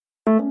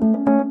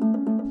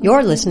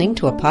You're listening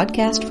to a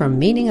podcast from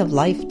Meaning of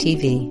Life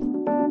TV.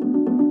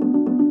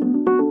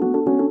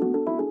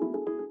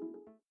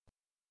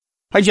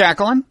 Hi,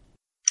 Jacqueline.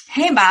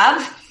 Hey,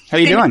 Bob. How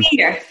you doing? Good to be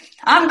here.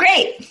 I'm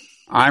great.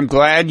 I'm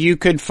glad you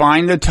could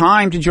find the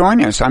time to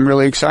join us. I'm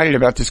really excited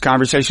about this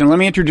conversation. Let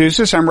me introduce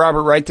us. I'm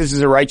Robert Wright. This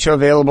is a Wright Show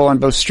available on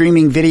both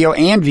streaming video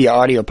and via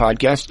audio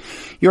podcast.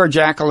 You are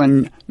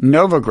Jacqueline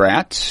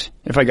Novogratz,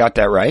 if I got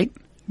that right.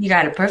 You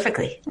got it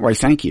perfectly. Why,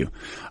 thank you.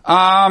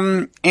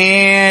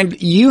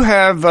 And you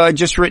have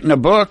just written a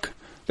book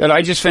that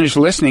I just finished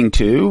listening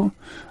to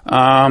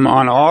on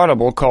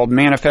Audible called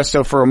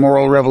Manifesto for a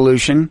Moral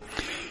Revolution,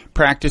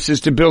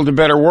 Practices to Build a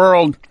Better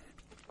World.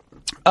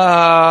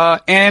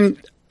 And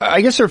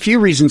I guess there are a few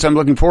reasons I'm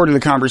looking forward to the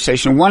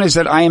conversation. One is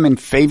that I am in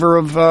favor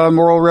of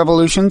moral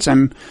revolutions.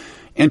 I'm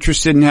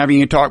interested in having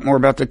you talk more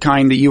about the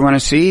kind that you want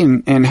to see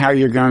and how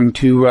you're going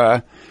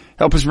to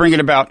help us bring it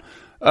about.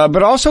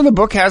 But also the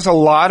book has a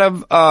lot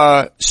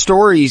of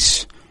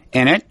stories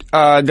in it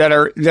that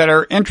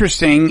are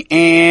interesting,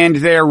 and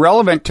they're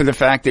relevant to the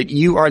fact that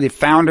you are the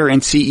founder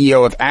and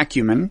CEO of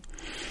Acumen,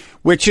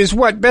 which is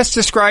what best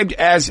described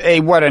as a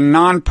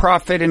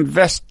nonprofit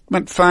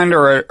investment fund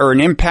or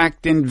an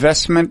impact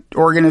investment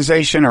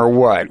organization, or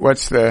what?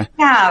 What's the?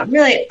 Yeah,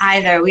 really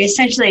either. We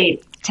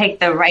essentially take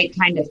the right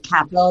kind of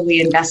capital,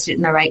 we invest it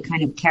in the right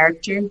kind of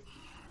character,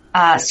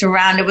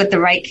 surrounded with the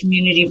right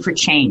community for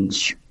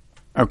change.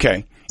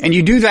 Okay. And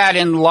you do that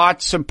in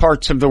lots of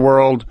parts of the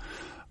world,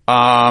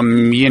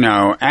 Africa,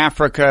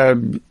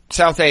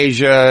 South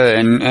Asia,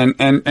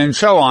 and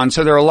so on.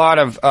 So there are a lot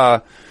of,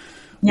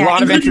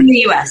 including the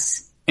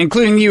U.S.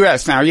 Including the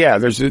U.S. Now, yeah,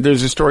 there's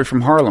a story from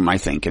Harlem, I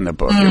think, in the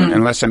book,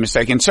 unless I'm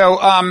mistaken. So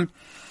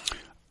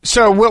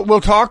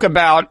we'll talk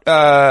about,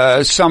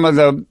 some of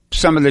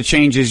the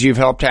changes you've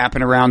helped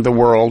happen around the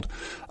world.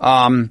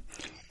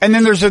 And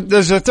then there's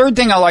a third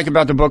thing I like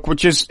about the book,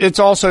 which is it's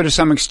also to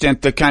some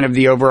extent the kind of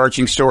the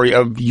overarching story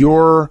of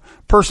your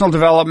personal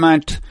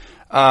development,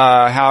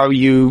 how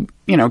you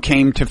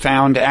came to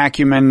found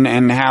Acumen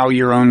and how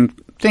your own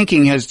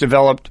thinking has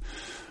developed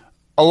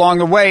along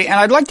the way. And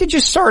I'd like to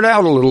just start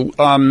out a little,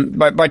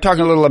 by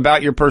talking a little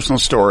about your personal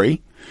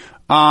story.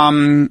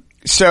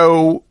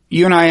 So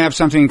you and I have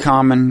something in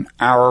common.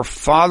 Our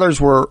fathers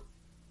were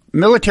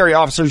military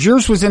officers.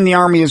 Yours was in the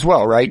Army as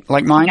well, right?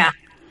 Like mine? Yeah.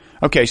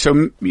 Okay,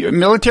 so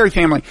military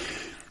family.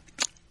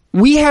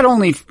 We had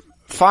only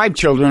 5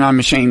 children, I'm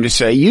ashamed to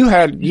say. You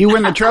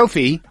win the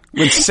trophy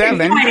with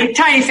 7.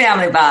 Tiny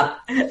family, Bob.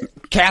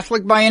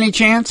 Catholic by any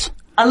chance?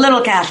 A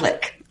little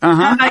Catholic.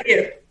 How about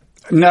you?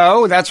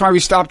 No, that's why we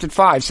stopped at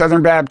 5.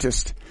 Southern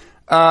Baptist.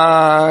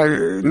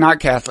 Not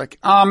Catholic.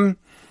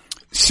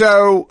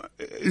 So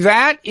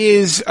that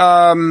is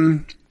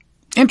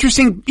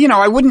interesting.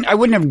 I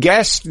wouldn't have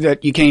guessed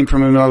that you came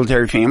from a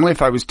military family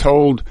if I was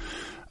told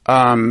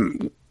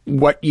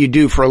what you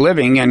do for a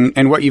living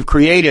and what you've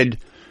created.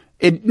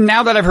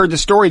 Now that I've heard the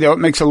story, though, it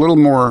makes a little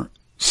more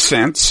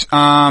sense.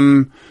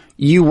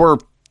 You were,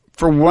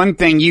 for one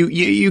thing,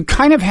 you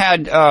kind of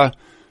had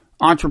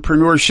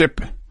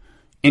entrepreneurship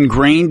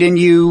ingrained in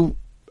you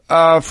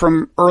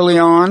from early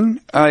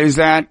on. There's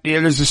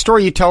a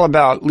story you tell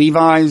about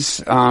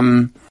Levi's.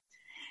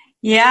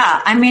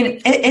 Yeah, I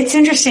mean, it's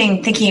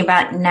interesting thinking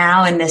about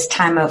now in this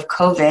time of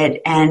COVID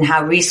and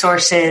how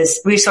resource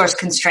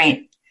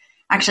constraint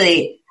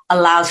actually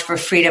allows for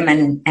freedom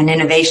and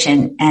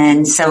innovation.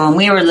 And so when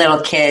we were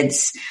little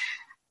kids,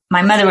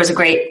 my mother was a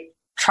great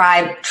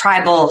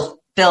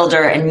tribal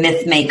builder and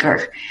myth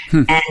maker.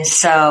 And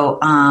so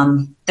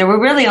there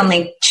were really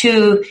only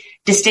 2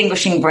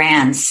 distinguishing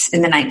brands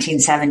in the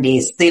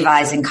 1970s,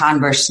 Levi's and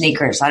Converse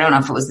sneakers. I don't know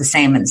if it was the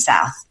same in the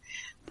South.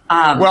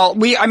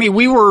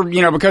 We were,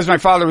 because my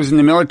father was in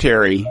the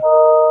military.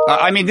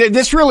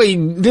 This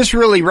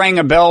really rang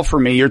a bell for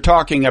me. You're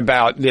talking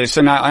about this,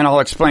 and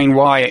I'll explain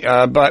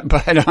why. But go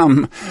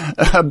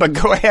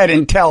ahead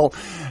and tell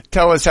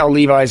us how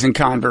Levi's and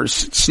Converse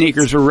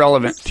sneakers were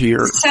relevant to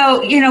your.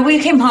 So, we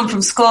came home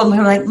from school and we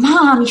were like,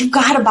 Mom, you've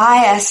got to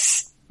buy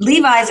us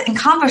Levi's and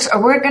Converse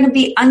or we're going to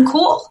be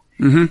uncool.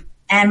 Mm-hmm.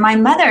 And my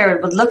mother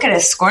would look at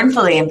us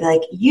scornfully and be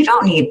like, you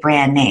don't need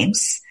brand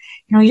names.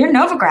 You're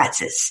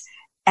Novogratz's.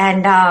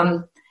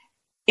 And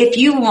if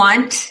you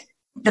want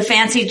the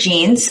fancy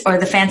jeans or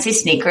the fancy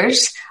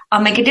sneakers,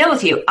 I'll make a deal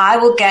with you. I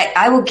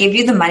will give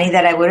you the money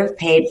that I would have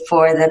paid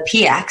for the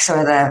PX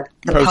or the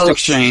post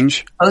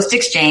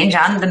exchange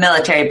on the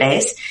military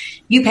base.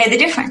 You pay the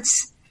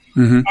difference.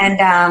 Mm-hmm.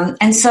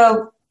 And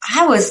so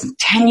I was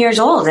 10 years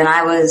old and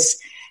I was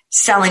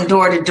selling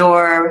door to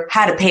door,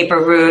 had a paper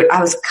route. I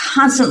was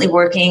constantly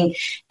working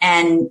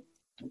and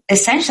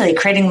essentially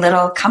creating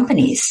little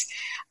companies.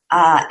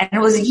 And it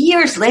was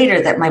years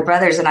later that my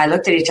brothers and I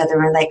looked at each other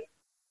and were like,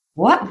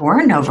 what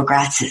were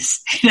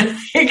Novogratz's?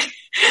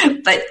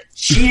 But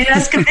she had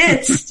us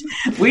convinced.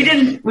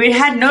 We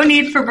had no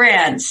need for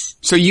brands.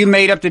 So you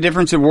made up the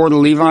difference and wore the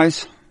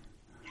Levi's?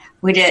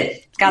 We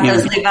did. Got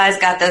those Levi's,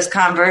 got those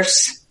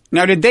Converse.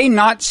 Now, did they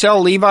not sell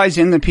Levi's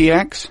in the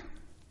PX?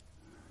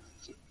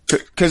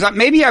 Because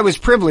maybe I was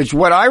privileged.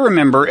 What I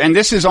remember, and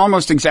this is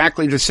almost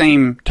exactly the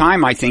same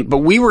time, I think, but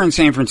we were in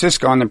San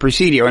Francisco on the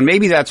Presidio, and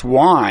maybe that's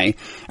why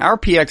our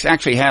PX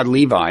actually had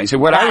Levi's.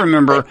 And what I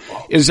remember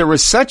is there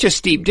was such a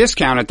steep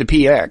discount at the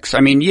PX.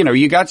 I mean,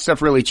 you got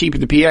stuff really cheap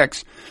at the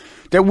PX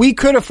that we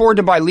could afford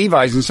to buy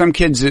Levi's, and some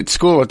kids at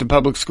school, at the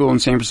public school in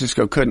San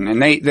Francisco, couldn't.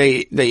 And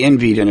they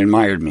envied and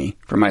admired me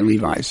for my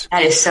Levi's.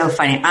 That is so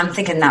funny. I'm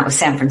thinking that was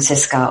San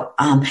Francisco.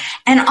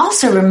 And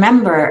also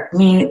remember, I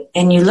mean,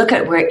 and you look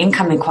at where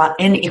income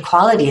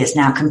inequality is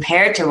now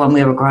compared to when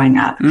we were growing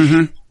up.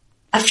 Mm-hmm.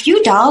 A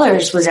few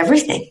dollars was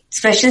everything,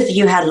 especially if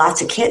you had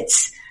lots of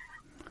kids.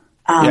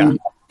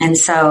 And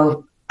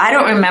so I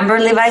don't remember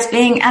Levi's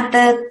being at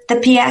the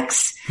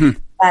PX,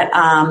 but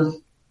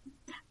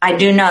I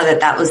do know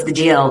that was the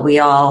deal we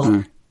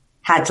all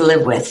had to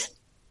live with.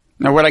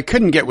 Now, what I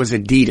couldn't get was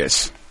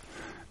Adidas.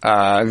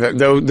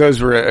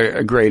 Those were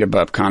a grade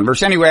above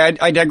Converse. Anyway,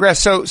 I digress.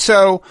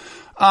 So,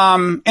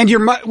 and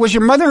was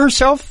your mother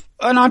herself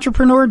an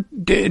entrepreneur?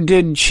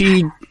 Did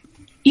she?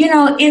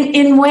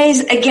 In ways,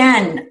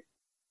 again,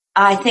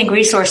 I think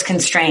resource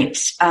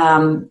constraints.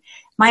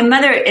 My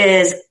mother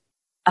is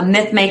a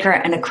myth maker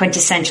and a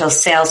quintessential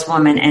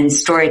saleswoman and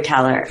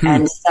storyteller.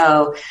 And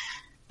so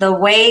the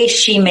way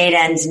she made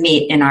ends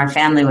meet in our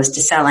family was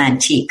to sell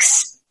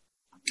antiques.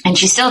 And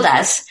she still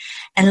does.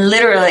 And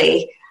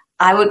literally,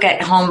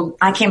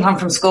 I came home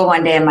from school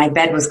one day and my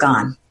bed was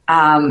gone.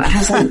 I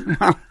was like,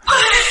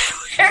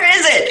 where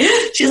is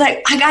it? She's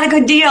like, I got a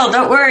good deal.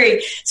 Don't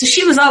worry. So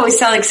she was always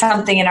selling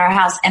something in our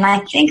house. And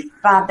I think,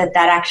 Bob, that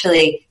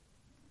actually,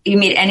 you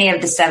meet any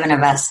of the seven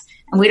of us,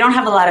 and we don't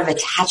have a lot of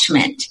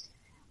attachment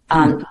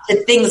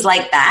to things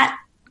like that,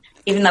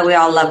 even though we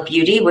all love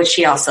beauty, which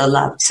she also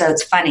loved. So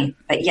it's funny.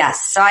 But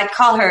yes, so I'd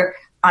call her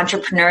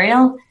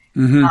entrepreneurial.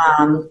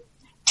 Mm-hmm.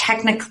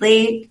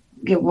 Technically,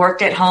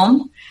 worked at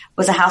home,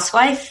 was a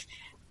housewife,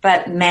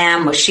 but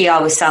man, was she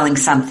always selling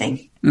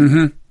something.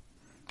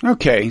 Mm-hmm.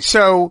 Okay,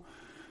 so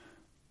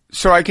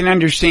I can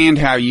understand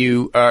how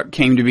you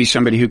came to be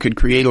somebody who could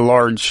create a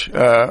large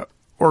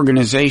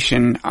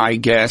organization, I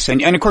guess.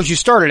 And of course, you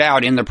started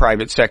out in the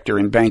private sector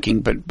in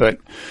banking, but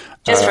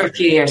just for a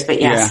few years,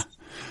 but yes.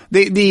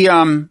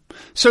 Yeah.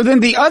 So then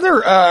the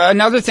other,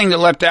 another thing that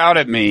leapt out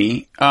at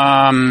me,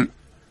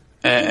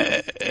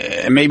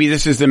 maybe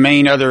this is the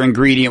main other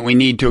ingredient we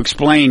need to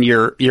explain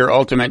your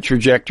ultimate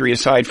trajectory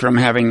aside from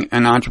having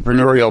an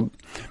entrepreneurial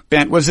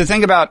bent, was the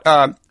thing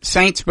about,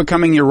 saints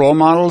becoming your role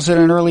models at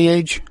an early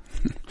age.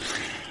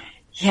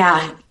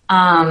 Yeah.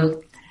 I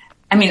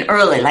mean,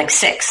 early, like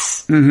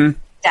 6. Mm-hmm.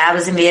 Dad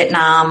was in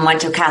Vietnam, went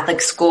to a Catholic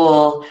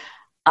school,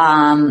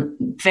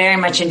 very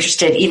much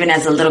interested, even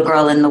as a little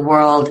girl, in the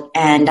world.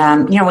 And,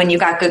 when you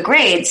got good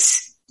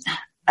grades,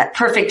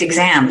 perfect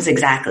exams,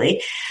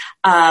 exactly.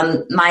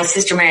 My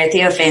sister Mary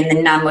Theophane, the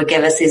nun, would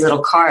give us these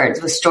little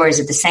cards with stories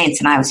of the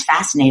saints, and I was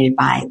fascinated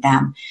by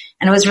them.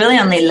 And it was really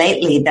only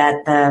lately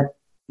that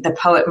the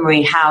poet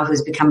Marie Howe,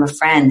 who's become a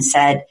friend,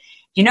 said,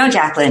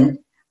 Jacqueline,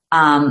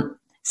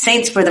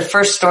 saints were the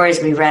first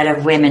stories we read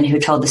of women who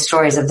told the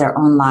stories of their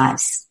own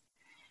lives.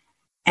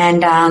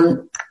 And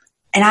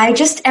I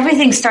just,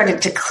 everything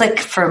started to click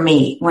for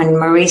me when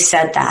Marie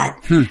said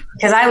that,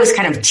 because I was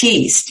kind of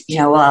teased,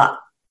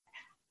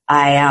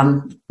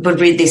 I would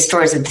read these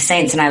stories of the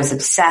saints and I was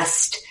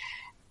obsessed,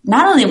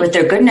 not only with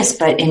their goodness,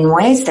 but in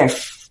ways their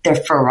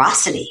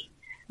ferocity.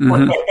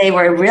 Mm-hmm. They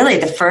were really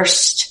the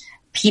first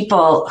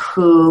people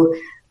who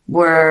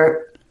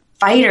were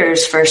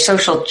fighters for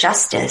social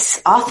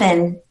justice,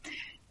 often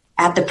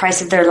at the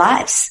price of their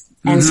lives.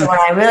 And mm-hmm. so when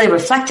I really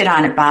reflected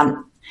on it, Bob,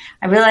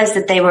 I realized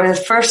that they were the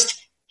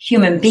first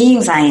human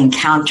beings I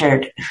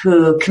encountered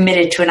who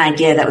committed to an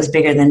idea that was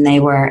bigger than they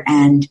were,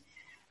 and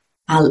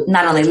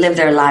not only lived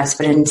their lives,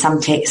 but in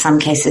some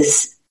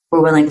cases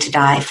were willing to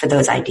die for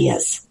those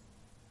ideas.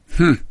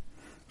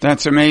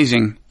 That's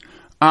amazing.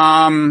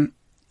 And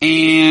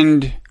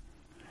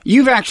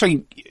you've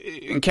actually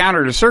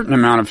encountered a certain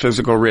amount of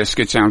physical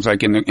risk, it sounds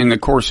like, in the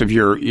course of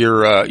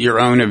your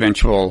own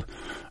eventual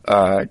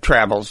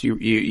travels.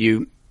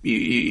 You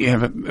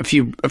have a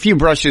few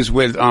brushes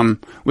with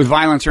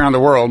violence around the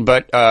world,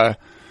 but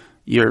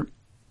you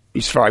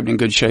survived in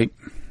good shape.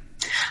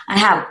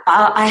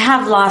 I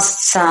have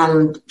lost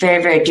some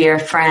very, very dear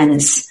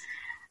friends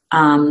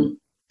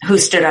who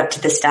stood up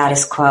to the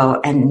status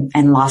quo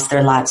and lost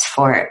their lives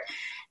for it.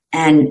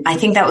 And I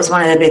think that was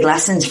one of the big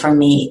lessons for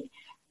me,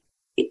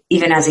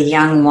 even as a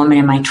young woman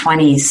in my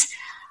 20s,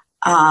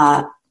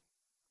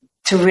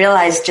 to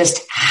realize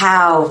just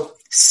how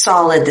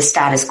solid the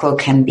status quo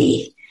can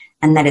be.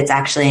 And that it's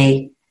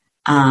actually,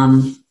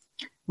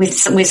 we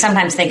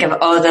sometimes think of,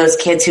 those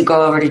kids who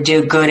go over to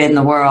do good in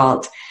the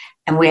world.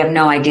 And we have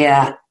no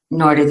idea,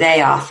 nor do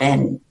they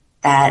often,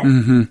 that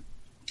mm-hmm.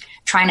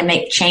 trying to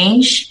make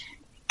change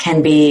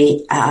can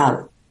be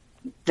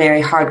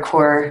very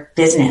hardcore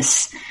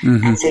business.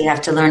 Mm-hmm. And so you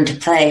have to learn to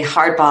play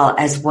hardball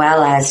as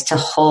well as to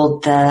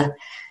hold the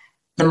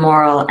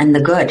moral and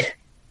the good.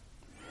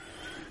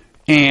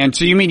 And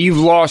so you mean you've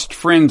lost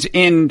friends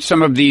in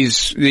some of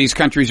these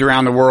countries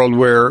around the world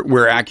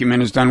where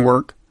acumen has done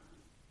work?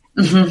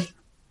 Mm-hmm.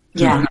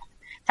 Yeah. In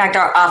fact,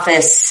 our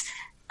office,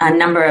 a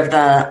number of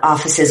the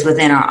offices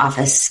within our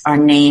office are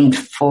named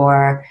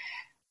for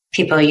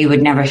people you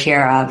would never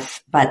hear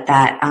of, but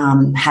that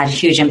had a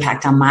huge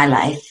impact on my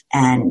life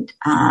and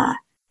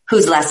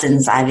whose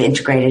lessons I've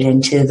integrated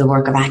into the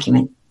work of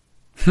Acumen.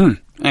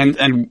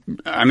 And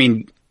I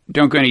mean,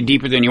 don't go any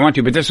deeper than you want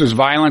to, but this was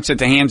violence at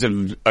the hands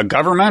of a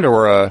government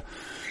or a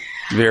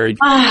very...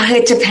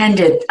 It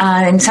depended.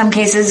 In some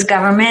cases,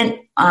 government.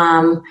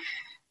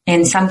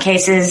 In some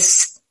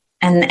cases,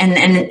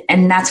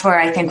 and that's where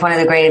I think one of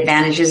the great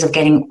advantages of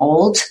getting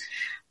old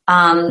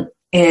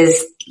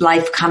is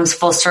life comes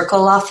full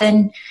circle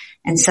often.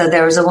 And so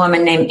there was a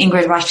woman named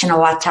Ingrid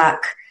Washinawatak,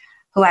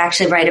 who I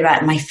actually write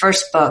about in my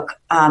first book,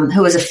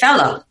 who was a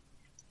fellow.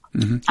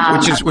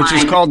 Mm-hmm. Which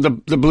is called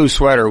the Blue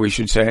Sweater, we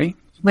should say.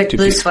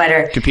 Blue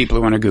Sweater. To people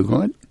who want to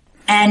Google it.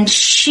 And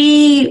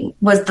she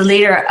was the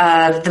leader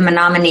of the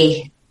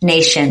Menominee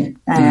Nation,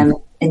 and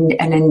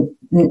a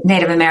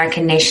Native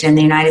American nation in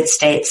the United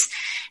States,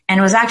 and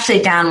was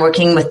actually down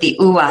working with the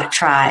Uwa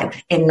tribe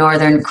in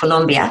northern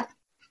Colombia,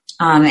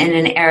 in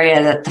an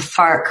area that the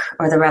FARC,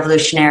 or the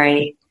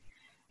revolutionary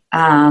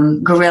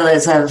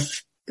guerrillas of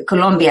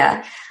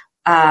Colombia,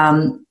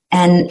 and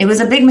it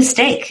was a big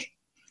mistake.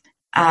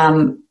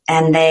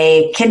 And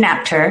they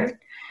kidnapped her,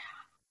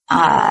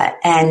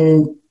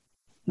 and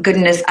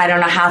goodness, I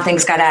don't know how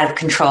things got out of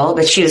control,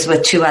 but she was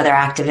with two other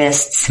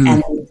activists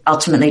and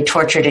ultimately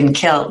tortured and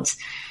killed.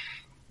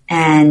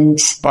 And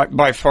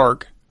by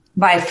FARC.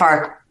 By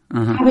FARC.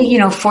 Probably,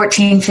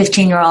 14,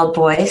 15-year-old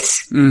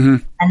boys. Mm-hmm.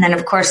 And then,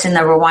 of course, in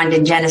the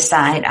Rwandan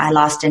genocide, I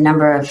lost a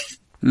number of,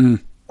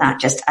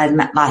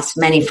 lost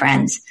many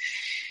friends.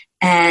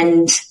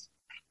 And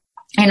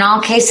in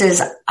all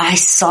cases, I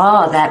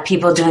saw that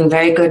people doing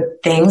very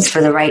good things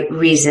for the right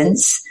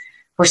reasons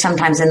were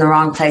sometimes in the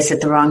wrong place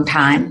at the wrong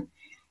time.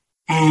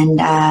 And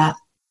I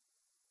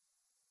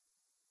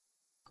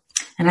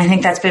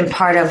think that's been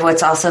part of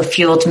what's also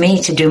fueled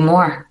me to do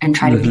more and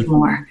try to be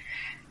more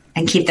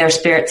and keep their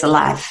spirits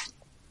alive.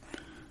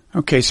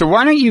 Okay, so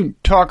why don't you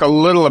talk a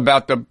little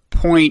about the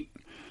point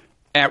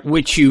at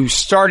which you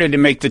started to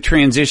make the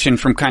transition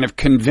from kind of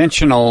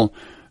conventional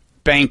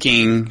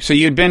banking. So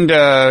you went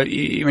to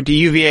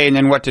UVA and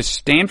then to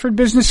Stanford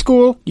Business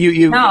School?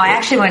 No, I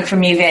actually went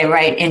from UVA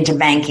right into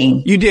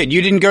banking. You did.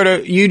 You didn't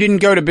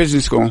go to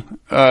business school.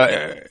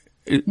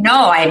 No,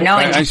 I had no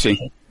intention. I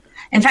see.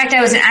 In fact,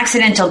 I was an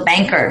accidental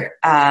banker.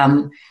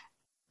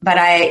 But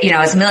I,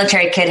 as a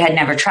military kid, had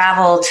never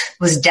traveled,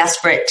 was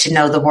desperate to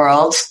know the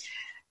world.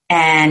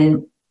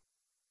 And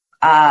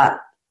my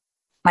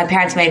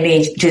parents made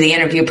me do the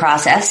interview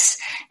process.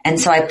 And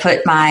so I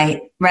put my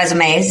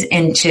resumes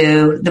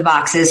into the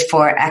boxes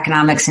for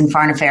economics and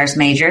foreign affairs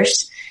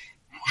majors.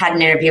 Had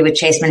an interview with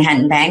Chase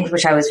Manhattan Bank,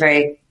 which I was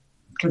very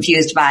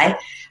confused by,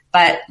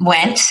 but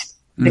went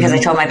because I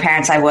told my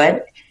parents I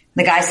would.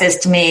 The guy says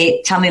to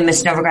me, "Tell me,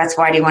 Miss Novogratz,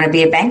 why do you want to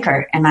be a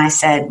banker?" And I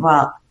said,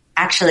 "Well,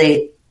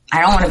 actually,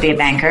 I don't want to be a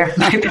banker.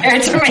 My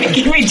parents are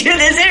making me do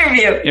this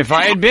interview." If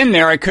I had been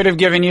there, I could have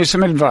given you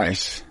some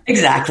advice.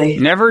 Exactly.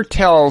 Never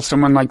tell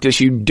someone like this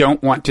you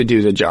don't want to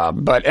do the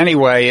job. But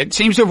anyway, it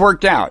seems to have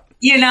worked out.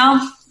 It's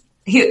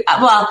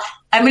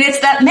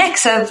that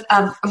mix of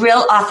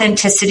real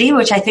authenticity,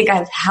 which I think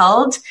I've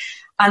held.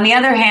 On the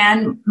other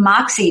hand,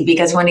 moxie,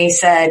 because when he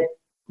said,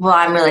 "Well,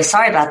 I'm really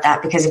sorry about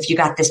that, because if you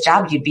got this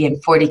job, you'd be in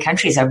 40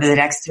 countries over the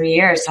next 3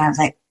 years." And I was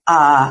like,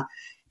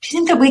 do you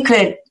think that we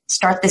could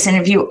start this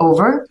interview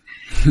over?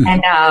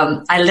 And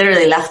I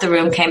literally left the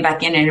room, came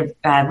back in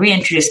and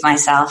reintroduced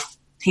myself.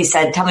 He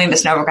said, "Tell me,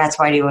 Miss Novogratz,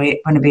 why do you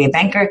want to be a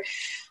banker?"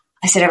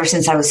 I said, "Ever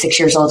since I was 6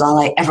 years old, all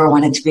I ever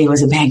wanted to be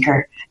was a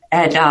banker."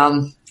 And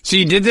so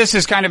you did this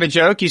as kind of a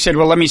joke? You said,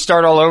 "Well, let me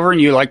start all over,"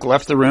 and you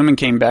left the room and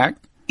came back?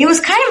 It was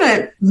kind of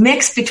a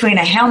mix between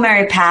a Hail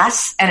Mary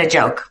pass and a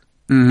joke.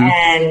 Mm-hmm.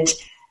 And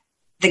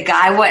the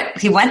guy,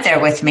 he went there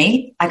with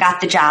me. I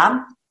got the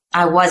job.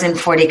 I was in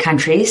 40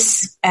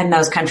 countries, and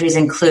those countries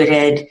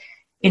included,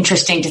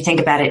 interesting to think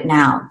about it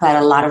now, but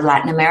a lot of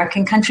Latin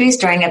American countries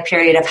during a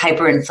period of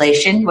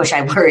hyperinflation, which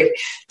I worry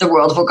the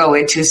world will go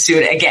into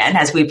soon again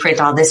as we print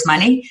all this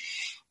money.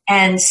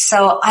 And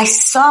so I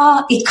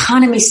saw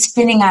economies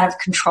spinning out of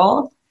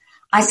control.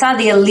 I saw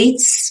the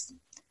elites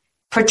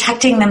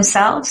protecting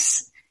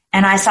themselves,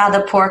 and I saw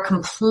the poor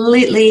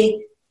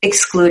completely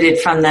excluded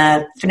from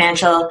the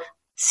financial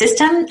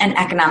system and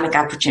economic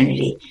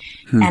opportunity.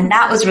 And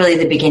that was really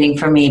the beginning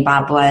for me,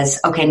 Bob, was,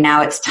 okay,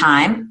 now it's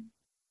time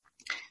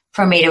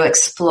for me to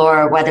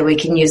explore whether we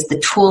can use the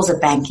tools of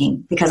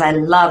banking, because I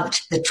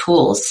loved the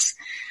tools.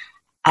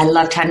 I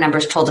loved how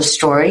numbers told a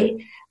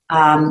story,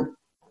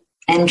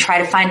 and try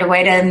to find a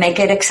way to make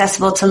it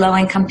accessible to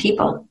low-income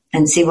people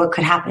and see what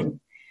could happen.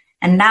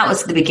 And that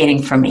was the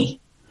beginning for me.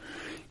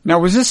 Now,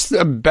 was this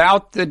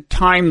about the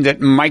time that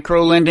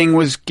microlending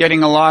was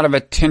getting a lot of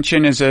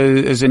attention as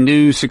a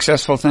new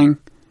successful thing?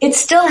 It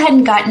still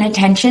hadn't gotten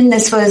attention.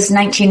 This was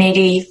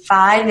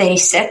 1985,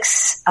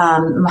 86.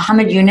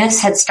 Muhammad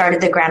Yunus had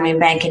started the Grameen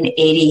Bank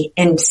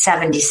in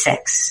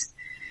 76.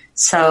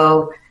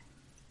 So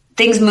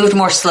things moved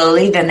more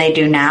slowly than they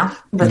do now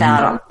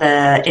without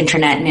the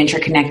internet and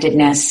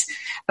interconnectedness.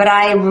 But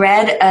I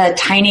read a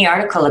tiny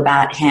article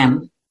about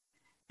him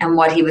and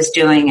what he was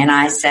doing. And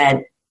I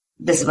said,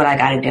 this is what I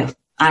got to do.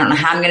 I don't know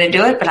how I'm going to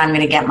do it, but I'm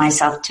going to get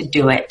myself to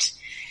do it.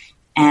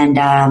 And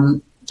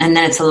then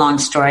it's a long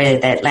story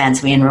that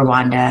lands me in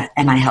Rwanda,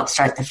 and I helped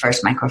start the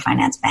first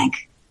microfinance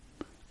bank.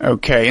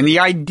 Okay. And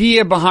the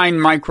idea behind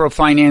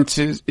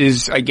microfinance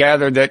is, I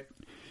gather, that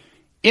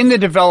in the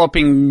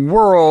developing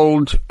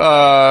world,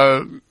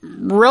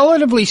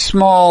 relatively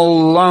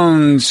small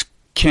loans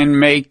can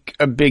make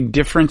a big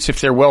difference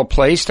if they're well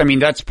placed. I mean,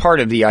 that's part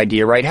of the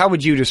idea, right? How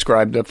would you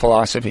describe the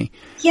philosophy?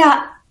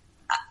 Yeah,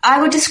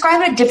 I would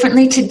describe it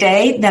differently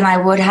today than I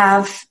would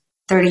have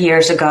 30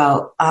 years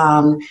ago.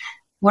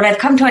 What I've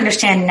come to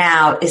understand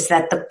now is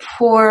that the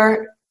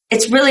poor,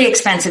 it's really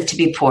expensive to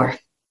be poor.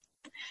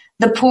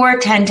 The poor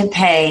tend to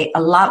pay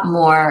a lot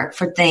more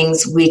for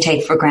things we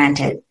take for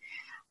granted.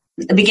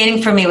 The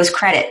beginning for me was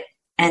credit.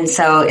 And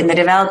so in the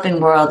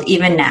developing world,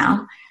 even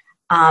now,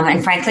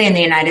 and frankly in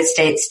the United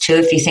States too,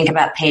 if you think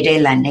about payday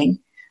lending,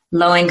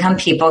 low-income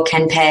people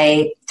can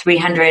pay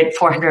 300,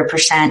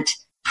 400%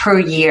 per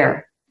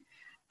year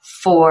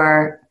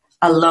for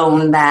a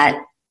loan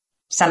that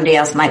somebody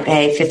else might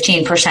pay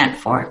 15%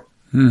 for.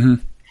 Mm-hmm.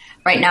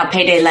 Right now,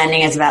 payday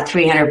lending is about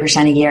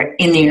 300% a year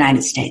in the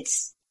United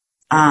States.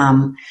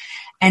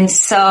 And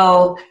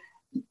so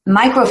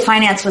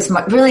microfinance was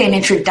really an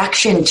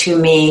introduction to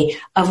me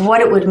of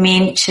what it would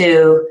mean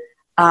to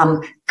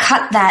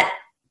cut that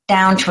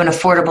down to an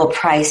affordable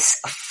price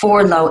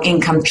for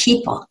low-income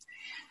people.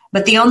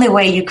 But the only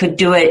way you could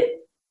do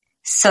it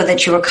so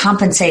that you were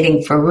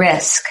compensating for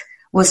risk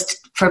was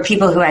for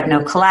people who had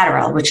no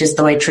collateral, which is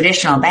the way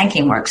traditional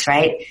banking works,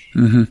 right?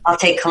 Mm-hmm. I'll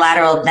take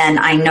collateral, then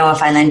I know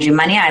if I lend you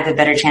money, I have a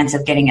better chance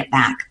of getting it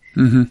back.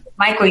 Mm-hmm.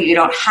 Micro, you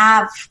don't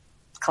have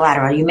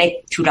collateral. You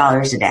make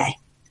 $2 a day.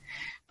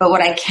 But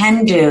what I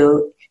can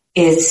do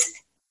is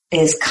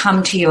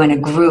come to you in a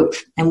group,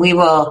 and we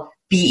will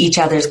be each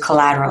other's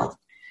collateral.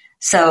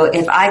 So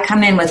if I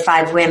come in with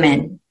 5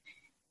 women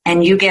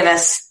and you give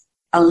us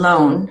a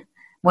loan,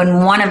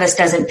 when one of us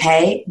doesn't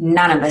pay,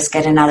 none of us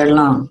get another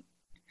loan.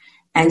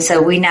 And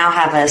so we now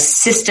have a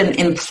system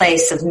in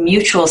place of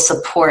mutual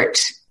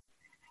support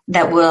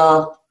that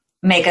will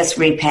make us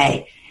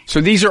repay. So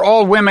these are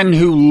all women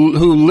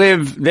who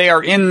live, they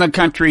are in the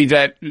country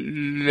that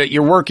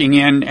you're working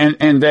in,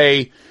 and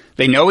they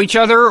know each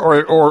other,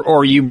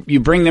 or you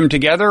bring them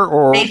together,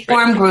 or they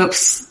form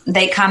groups,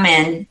 they come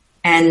in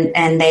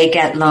and they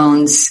get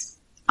loans.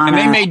 And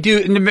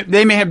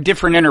they may have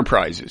different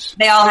enterprises.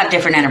 They all have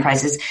different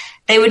enterprises.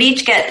 They would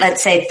each get,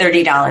 let's say,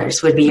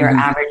 $30 would be your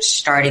average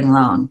starting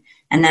loan.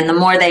 And then the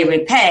more they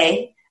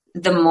repay,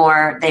 the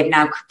more they've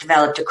now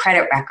developed a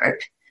credit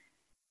record,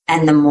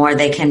 and the more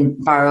they can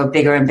borrow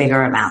bigger and bigger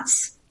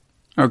amounts.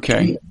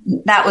 Okay.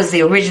 That was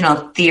the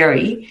original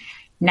theory.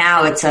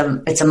 Now it's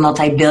a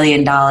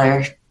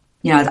multi-billion-dollar,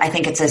 I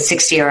think it's a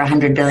 $60 or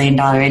 $100 billion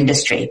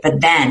industry. But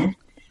then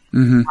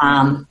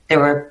there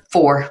were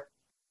 4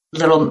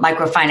 little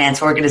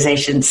microfinance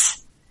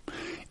organizations.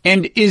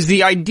 And is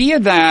the idea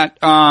that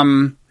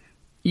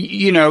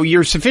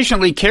you're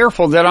sufficiently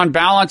careful that on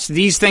balance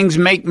these things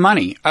make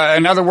money?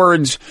 In other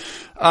words,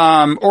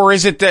 or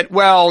is it that,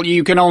 well,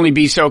 you can only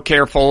be so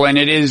careful, and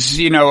it is,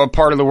 a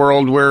part of the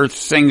world where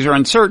things are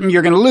uncertain,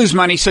 you're going to lose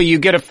money, so you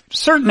get a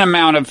certain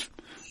amount of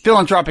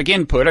philanthropic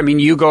input. I mean,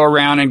 you go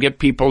around and get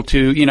people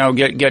to,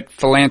 get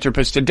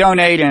philanthropists to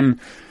donate, and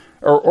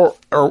or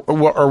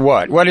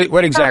what?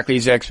 What exactly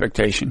is the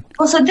expectation?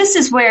 Well, so this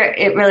is where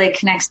it really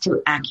connects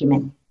to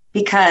acumen,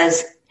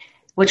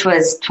 which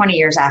was 20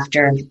 years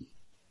after,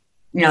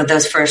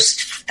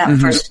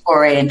 first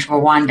foray into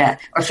Rwanda,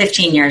 or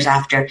 15 years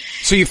after.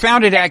 So you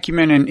founded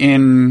Acumen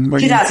in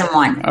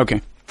 2001.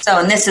 Okay. So,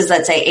 and this is,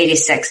 let's say,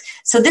 86.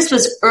 So this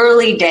was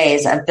early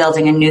days of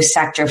building a new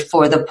sector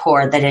for the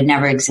poor that had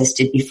never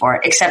existed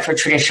before, except for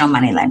traditional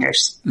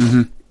moneylenders.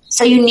 Mm-hmm.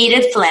 So you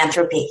needed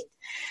philanthropy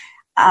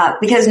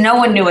because no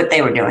one knew what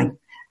they were doing.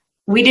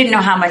 We didn't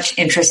know how much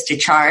interest to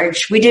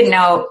charge. We didn't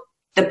know,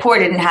 the poor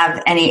didn't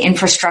have any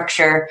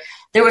infrastructure.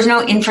 There was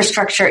no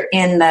infrastructure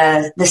in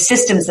the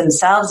systems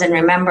themselves. And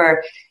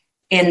remember,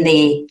 in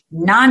the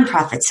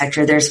nonprofit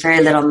sector, there's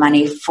very little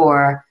money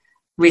for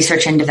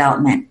research and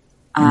development,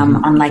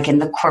 unlike in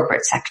the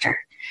corporate sector.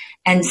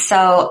 And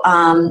so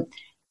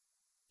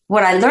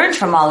what I learned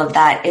from all of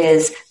that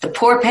is the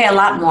poor pay a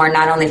lot more,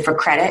 not only for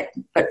credit,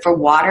 but for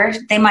water.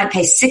 They might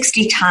pay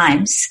 60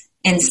 times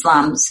in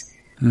slums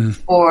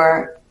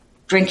for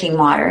drinking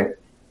water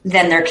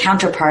than their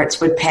counterparts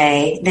would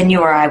pay, than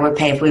you or I would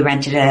pay if we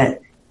rented an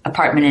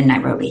apartment in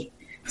Nairobi.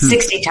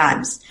 60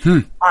 times.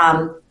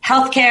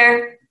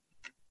 Healthcare,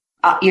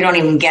 you don't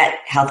even get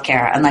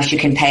healthcare unless you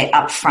can pay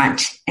up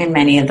front in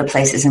many of the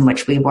places in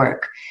which we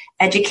work.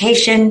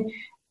 Education,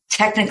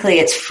 technically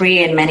it's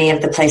free in many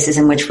of the places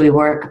in which we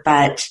work,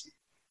 but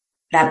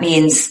that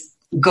means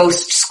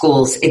ghost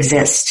schools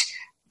exist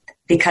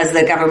because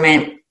the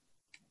government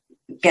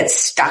gets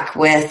stuck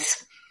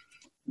with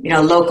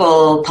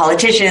local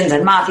politicians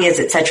and mafias,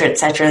 et cetera, et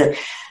cetera.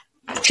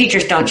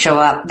 Teachers don't show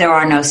up. There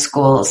are no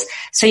schools.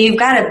 So you've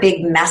got a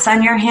big mess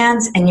on your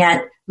hands, and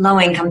yet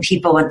low-income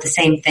people want the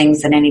same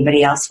things that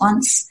anybody else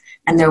wants,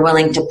 and they're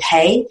willing to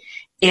pay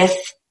if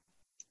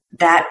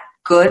that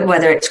good,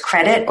 whether it's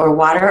credit or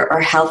water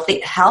or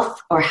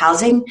health or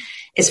housing,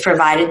 is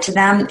provided to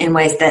them in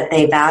ways that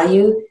they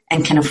value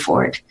and can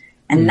afford.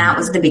 And that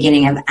was the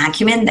beginning of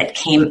Acumen, that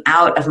came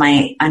out of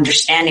my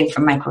understanding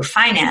from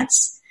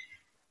microfinance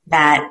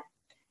that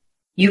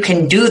you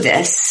can do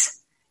this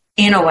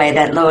in a way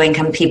that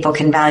low-income people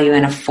can value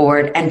and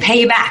afford and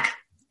pay you back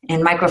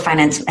in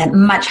microfinance at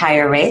much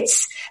higher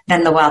rates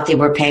than the wealthy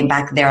were paying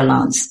back their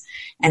loans.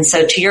 And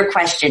so to your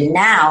question,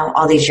 now,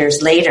 all these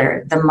years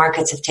later, the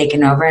markets have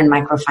taken over, and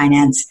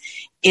microfinance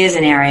is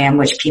an area in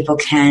which people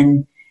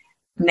can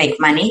make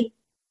money.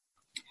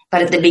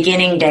 But at the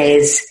beginning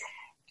days,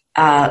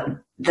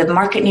 the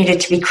market needed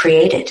to be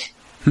created.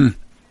 And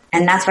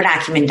that's what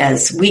Acumen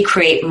does. We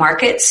create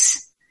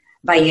markets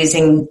by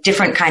using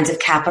different kinds of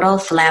capital,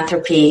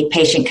 philanthropy,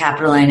 patient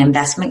capital, and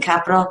investment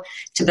capital,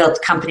 to build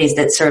companies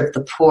that serve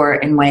the poor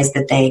in ways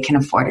that they can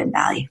afford and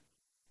value.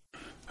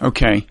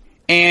 Okay.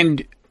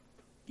 And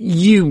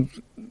you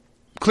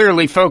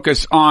clearly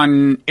focus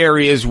on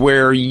areas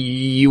where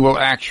you will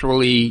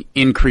actually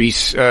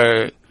increase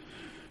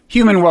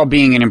human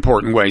well-being in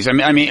important ways.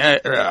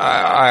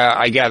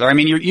 I gather. I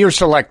mean, you're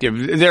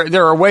selective.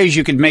 There are ways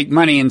you could make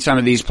money in some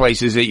of these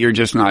places that you're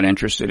just not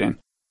interested in.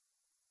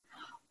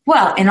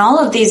 Well, in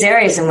all of these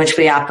areas in which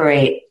we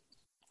operate,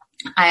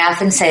 I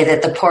often say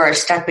that the poor are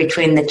stuck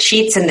between the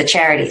cheats and the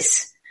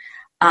charities.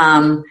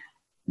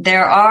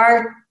 There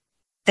are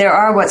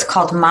what's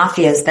called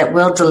mafias that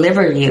will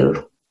deliver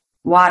you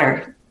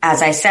water,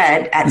 as I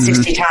said, at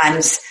 60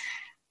 times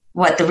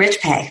what the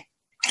rich pay,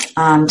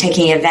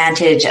 taking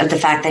advantage of the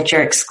fact that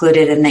you're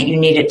excluded and that you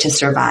need it to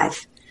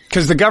survive.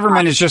 Because the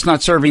government is just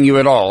not serving you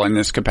at all in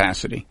this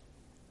capacity.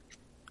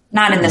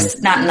 Not in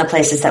the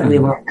places that we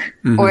work.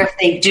 Or if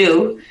they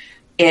do,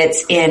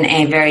 it's in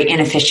a very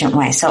inefficient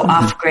way. So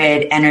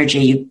off-grid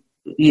energy,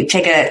 you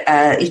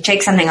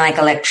take something like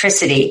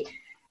electricity.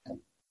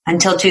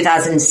 Until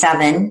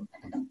 2007,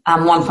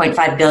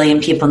 1.5 billion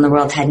people in the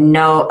world had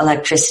no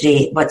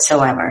electricity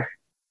whatsoever.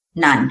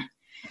 None.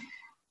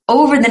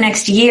 Over the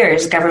next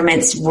years,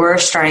 governments were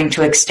starting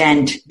to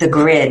extend the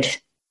grid.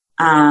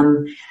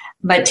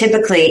 But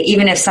typically,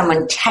 even if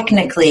someone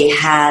technically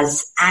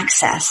has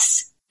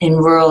access in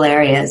rural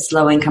areas,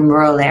 low-income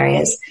rural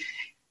areas,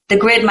 the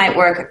grid might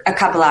work a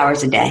couple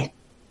hours a day.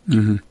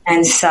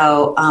 And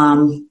so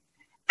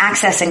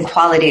access and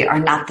quality are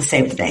not the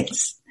same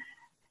things.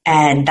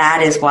 And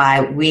that is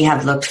why we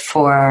have looked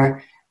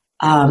for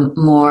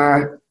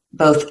more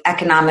both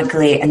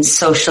economically and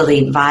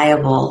socially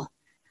viable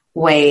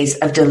ways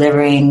of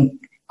delivering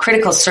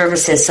critical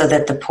services so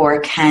that the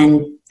poor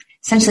can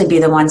essentially be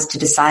the ones to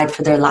decide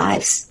for their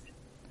lives.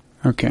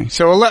 Okay.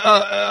 So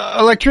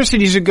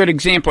electricity is a good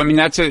example. I mean,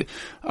 that's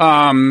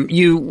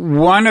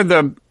one of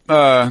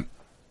the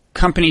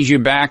companies you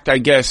backed, I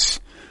guess,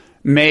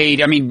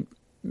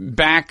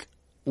 back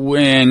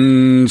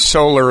when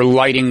solar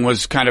lighting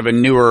was kind of a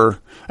newer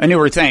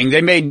thing.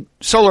 They made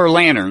solar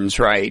lanterns,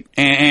 right?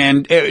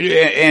 And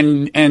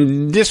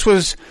this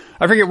was,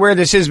 I forget where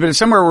this is, but it's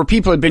somewhere where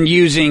people had been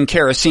using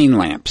kerosene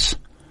lamps.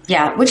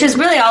 Yeah, which is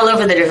really all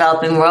over the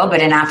developing world, but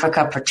in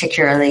Africa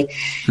particularly.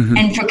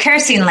 And for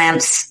kerosene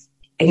lamps,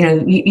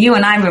 you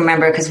and I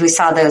remember, because we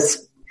saw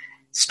those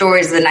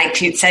stories of the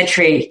 19th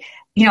century,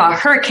 a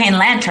hurricane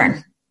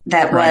lantern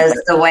that was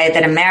the way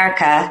that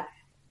America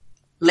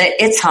lit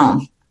its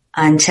home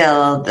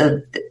until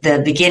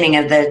the beginning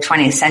of the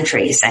 20th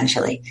century,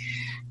 essentially.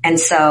 And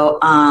so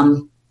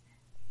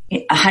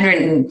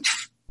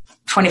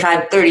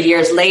 125, 30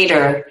 years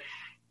later,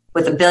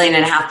 with 1.5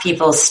 billion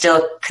people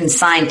still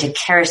consigned to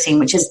kerosene,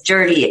 which is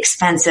dirty,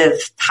 expensive,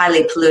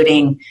 highly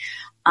polluting,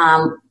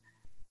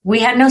 we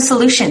had no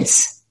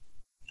solutions,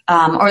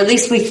 or at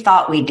least we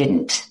thought we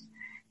didn't.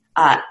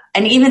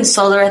 And even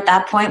solar at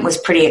that point was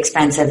pretty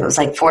expensive. It was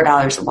like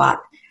 $4 a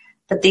watt.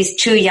 But these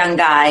two young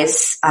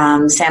guys,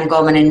 Sam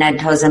Goldman and Ned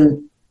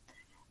Tozem,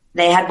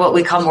 they had what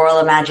we call moral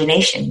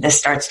imagination. This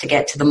starts to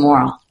get to the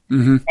moral.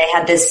 They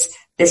had this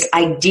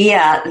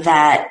idea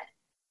that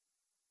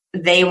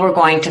they were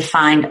going to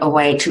find a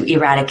way to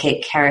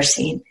eradicate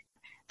kerosene.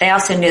 They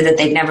also knew that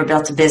they'd never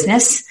built a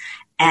business,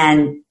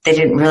 and they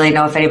didn't really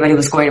know if anybody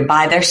was going to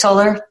buy their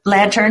solar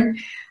lantern.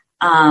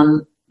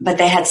 But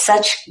they had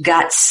such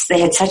guts, they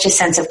had such a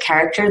sense of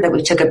character that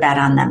we took a bet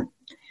on them.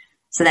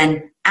 So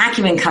then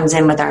Acumen comes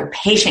in with our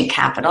patient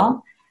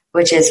capital,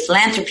 which is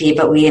philanthropy,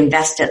 but we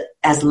invest it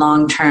as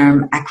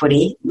long-term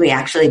equity. We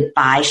actually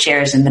buy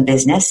shares in the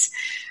business,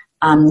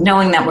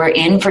 knowing that we're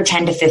in for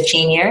 10 to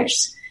 15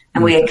 years.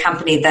 And we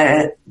accompany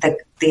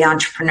the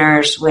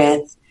entrepreneurs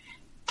with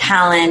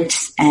talent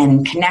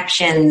and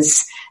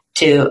connections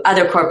to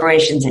other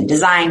corporations and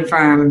design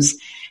firms.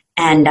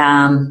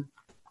 And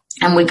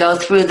we go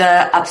through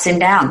the ups and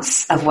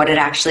downs of what it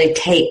actually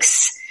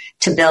takes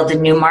to build a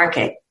new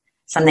market,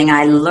 something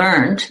I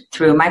learned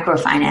through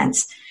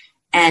microfinance.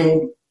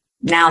 And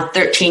now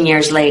 13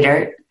 years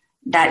later,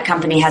 that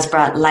company has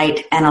brought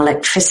light and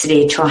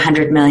electricity to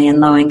 100 million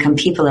low-income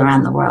people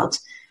around the world.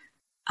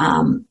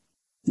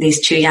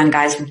 These two young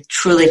guys have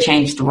truly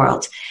changed the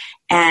world.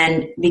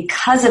 And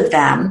because of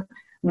them,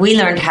 we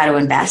learned how to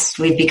invest.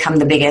 We've become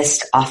the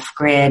biggest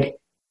off-grid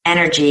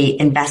energy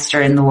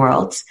investor in the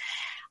world.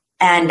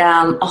 And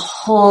a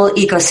whole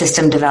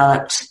ecosystem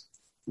developed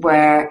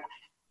where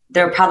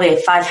there are probably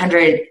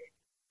 500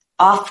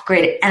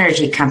 off-grid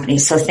energy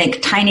companies. So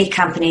think tiny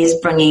companies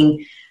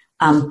bringing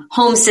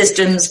home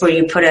systems where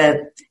you put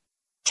a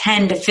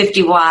 10 to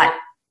 50 watt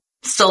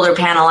solar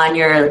panel on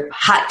your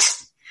hut,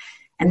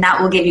 and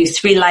that will give you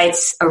 3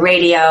 lights, a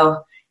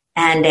radio,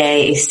 and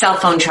a cell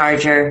phone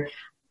charger.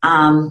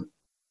 And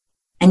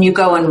you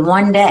go in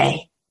one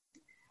day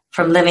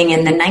from living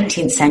in the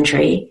 19th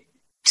century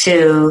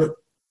to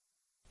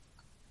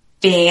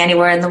being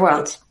anywhere in the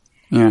world.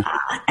 Yeah.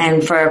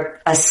 And for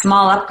a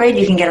small upgrade,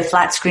 you can get a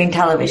flat screen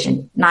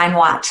television, 9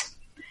 watt.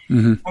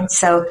 Mm-hmm. And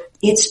so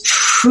it's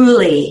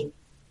truly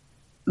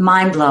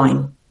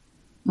mind-blowing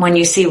when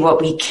you see what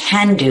we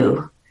can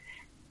do,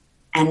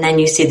 and then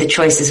you see the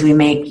choices we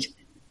make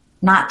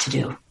not to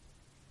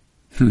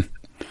do.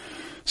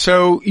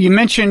 So you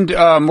mentioned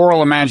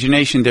moral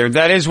imagination there.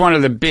 That is one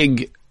of the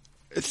big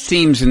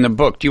themes in the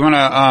book. Do you want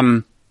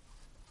to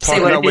talk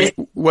about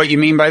what you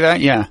mean by that?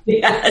 Yeah.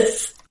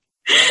 Yes.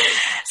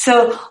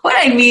 So what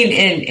I mean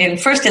in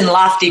first in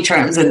lofty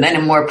terms and then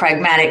in more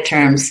pragmatic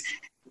terms,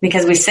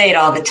 because we say it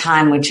all the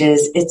time, which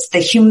is it's the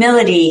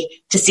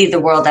humility to see the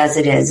world as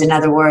it is. In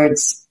other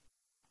words,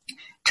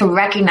 to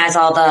recognize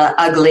all the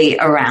ugly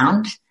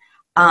around,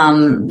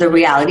 the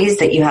realities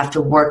that you have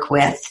to work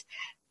with,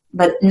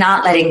 but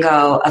not letting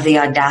go of the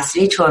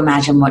audacity to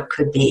imagine what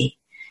could be.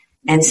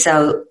 And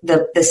so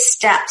the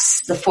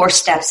steps, the 4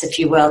 steps, if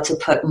you will, to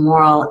put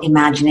moral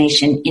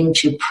imagination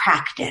into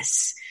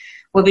practice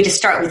would be to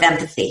start with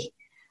empathy.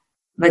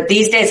 But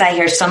these days I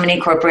hear so many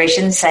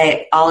corporations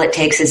say all it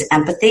takes is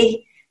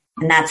empathy,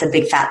 and that's a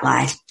big fat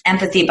lie.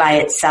 Empathy by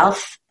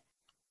itself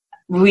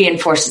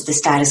reinforces the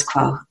status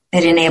quo.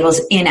 It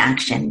enables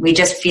inaction. We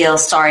just feel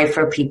sorry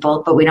for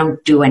people, but we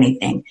don't do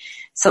anything.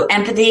 So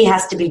empathy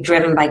has to be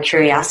driven by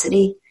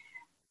curiosity,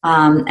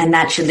 and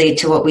that should lead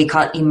to what we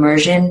call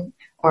immersion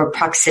or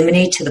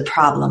proximity to the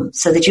problem,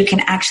 so that you can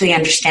actually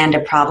understand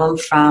a problem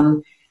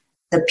from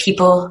the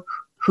people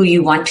who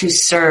you want to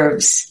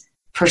serve's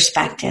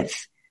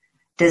perspective,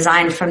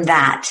 designed from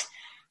that.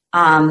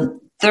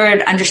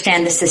 Third,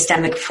 understand the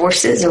systemic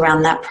forces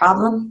around that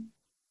problem.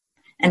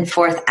 And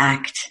 4th,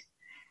 act.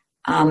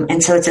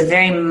 And so it's a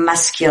very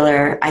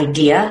muscular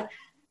idea,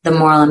 the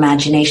moral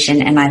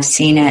imagination, and I've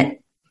seen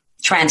it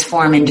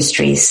transform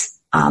industries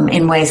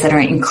in ways that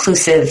are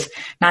inclusive,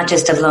 not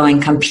just of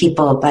low-income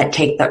people, but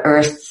take the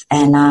earth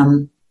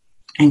and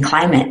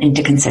climate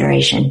into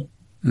consideration.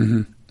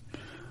 Mm-hmm.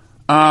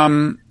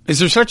 Is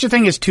there such a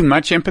thing as too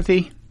much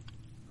empathy?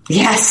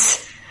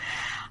 Yes.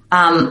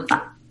 I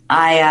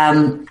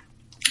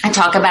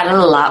talk about it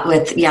a lot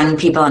with young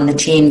people on the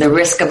team, the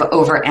risk of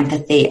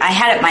over-empathy. I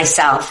had it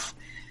myself.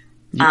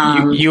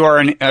 You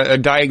are a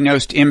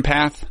diagnosed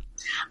empath?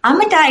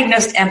 I'm a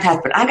diagnosed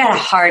empath, but I got a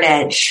hard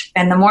edge.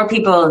 And the more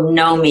people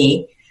know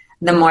me,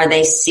 the more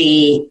they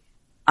see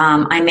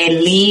I may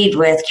lead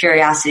with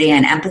curiosity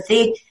and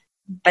empathy,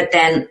 but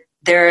then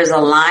there is a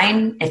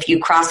line. If you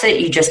cross it,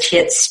 you just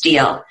hit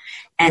steel.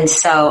 And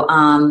so,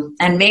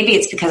 and maybe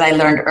it's because I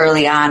learned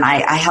early on,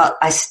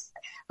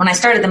 when I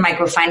started the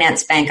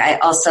microfinance bank, I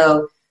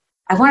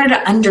wanted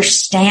to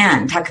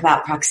understand, talk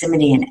about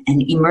proximity and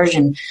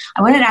immersion.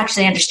 I wanted to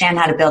actually understand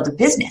how to build a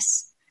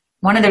business.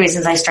 One of the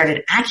reasons I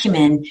started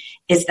Acumen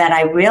is that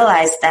I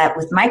realized that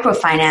with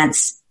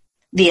microfinance,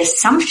 the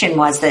assumption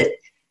was that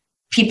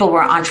people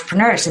were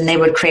entrepreneurs and they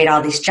would create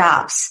all these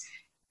jobs.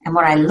 And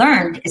what I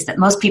learned is that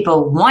most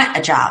people want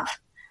a job.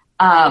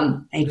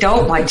 They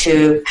don't want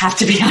to have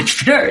to be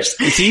entrepreneurs.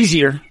 It's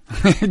easier.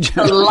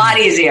 A lot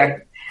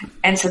easier.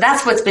 And so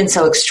that's what's been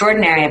so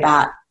extraordinary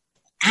about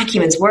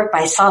Acumen's work.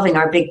 By solving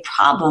our big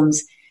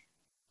problems,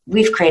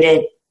 we've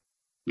created,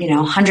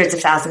 hundreds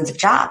of thousands of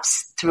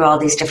jobs through all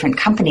these different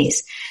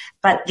companies.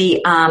 So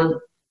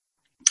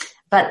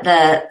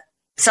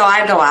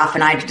I go off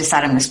and I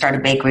decide I'm going to start a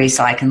bakery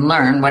so I can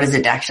learn what does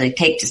it actually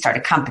take to start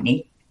a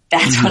company.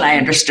 That's when I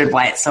understood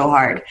why it's so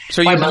hard.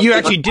 So you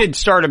actually did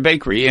start a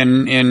bakery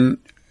in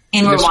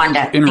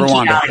Rwanda. In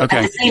Rwanda. Okay.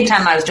 At the same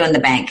time I was doing the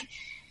bank.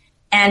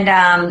 And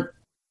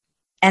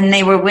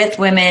they were with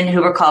women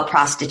who were called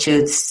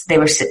prostitutes. They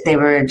were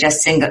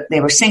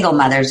single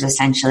mothers,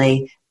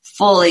 essentially,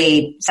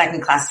 fully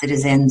second-class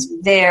citizens,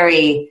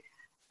 very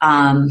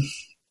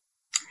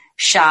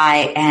shy,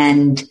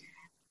 and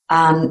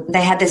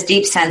they had this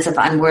deep sense of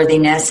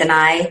unworthiness, and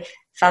I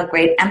felt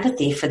great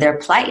empathy for their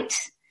plight.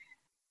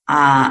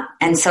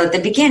 And so at the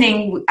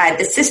beginning,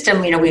 the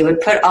system, we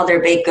would put all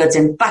their baked goods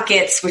in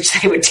buckets, which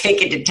they would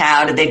take into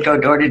town, and they'd go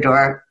door to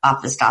door,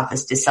 office to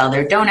office to sell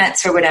their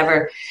donuts or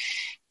whatever.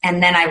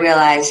 And then I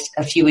realized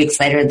a few weeks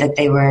later that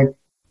they were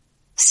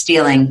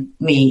stealing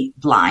me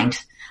blind.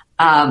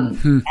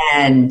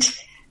 And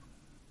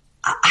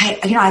I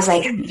was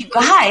like, you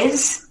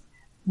guys,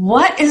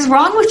 what is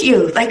wrong with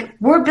you? Like,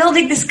 we're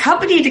building this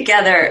company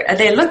together. And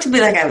they looked at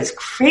me like I was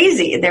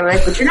crazy. And they were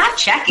like, but you're not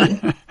checking.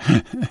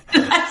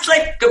 I was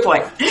like, good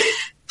point.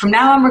 From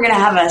now on, we're going to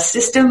have a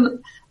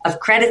system of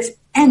credits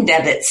and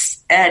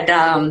debits.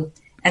 And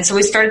so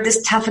we started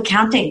this tough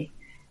accounting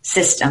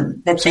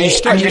system that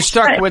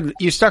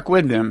you stuck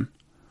with them.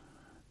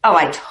 Oh,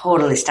 I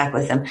totally stuck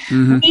with them.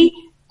 Mm-hmm.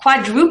 We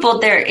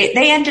quadrupled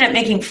they ended up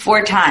making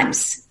 4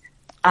 times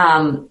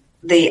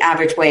the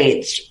average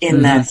wage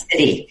in the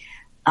city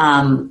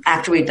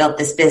after we built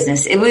this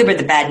business. We were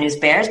the bad news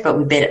bears, but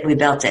we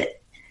built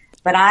it.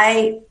 But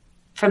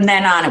from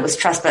then on, it was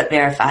trust but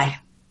verify.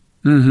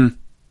 Mm-hmm.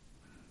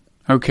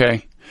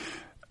 Okay.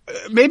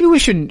 Maybe we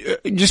should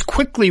just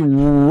quickly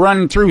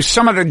run through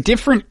some of the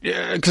different,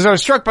 because I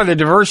was struck by the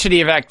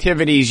diversity of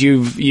activities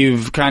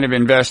you've kind of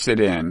invested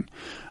in.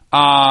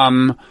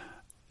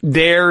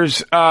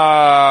 There's,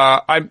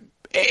 and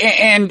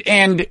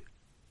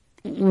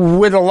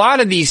with a lot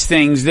of these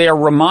things, they are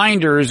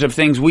reminders of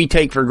things we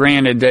take for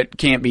granted that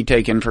can't be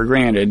taken for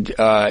granted,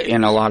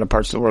 in a lot of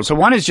parts of the world. So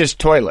one is just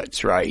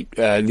toilets, right?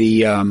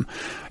 The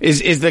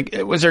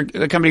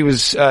company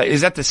is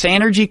that the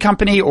Sanergy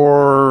company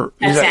or?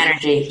 That's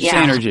Sanergy,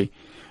 yeah. Sanergy.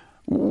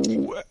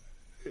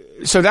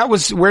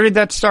 So where did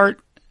that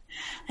start?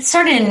 It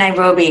started in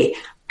Nairobi.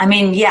 I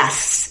mean,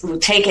 yes, we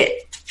take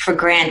it for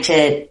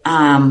granted.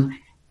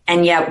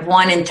 And yet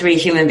 1 in 3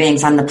 human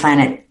beings on the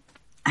planet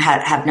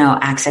have no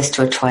access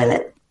to a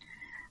toilet.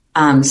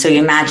 So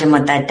you imagine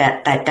what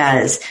that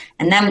does.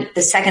 And then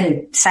the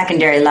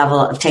secondary level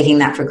of taking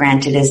that for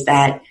granted is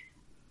that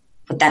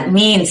what that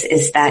means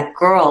is that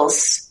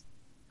girls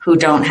who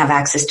don't have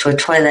access to a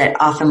toilet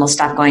often will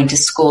stop going to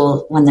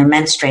school when they're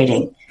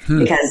menstruating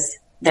because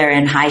they're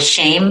in high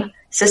shame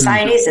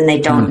societies and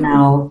they don't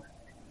know,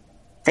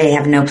 they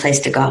have no place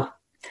to go.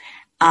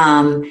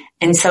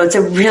 And so it's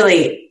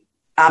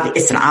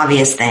it's an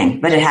obvious thing,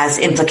 but it has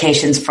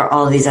implications for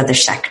all of these other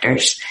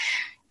sectors.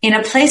 In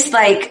a place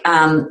like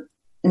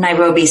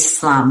Nairobi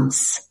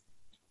slums,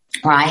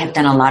 where I have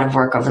done a lot of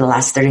work over the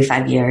last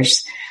 35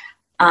 years,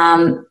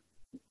 the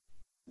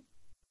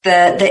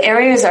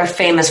areas are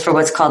famous for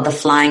what's called the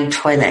flying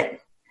toilet.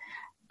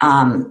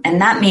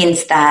 And that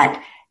means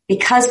that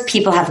because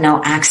people have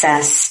no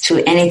access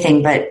to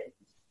anything but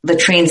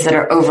latrines that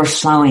are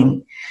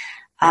overflowing,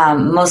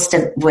 most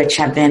of which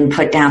have been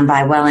put down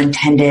by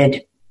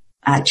well-intended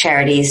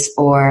charities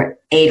or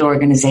aid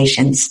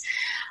organizations.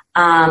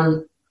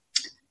 The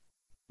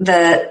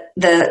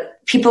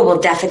people will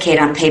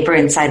defecate on paper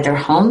inside their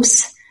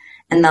homes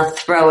and they'll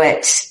throw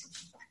it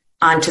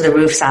onto the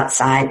roofs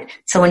outside.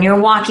 So when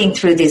you're walking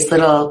through these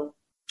little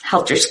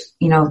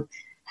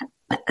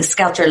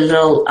skelter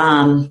little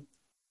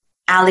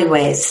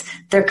alleyways,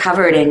 they're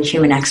covered in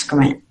human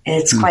excrement.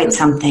 It's quite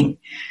something.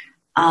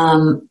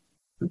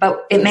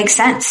 But it makes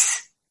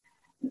sense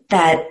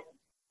that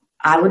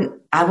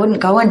I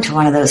wouldn't go into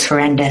one of those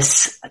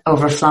horrendous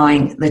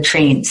overflowing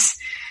latrines,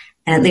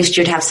 and at least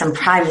you'd have some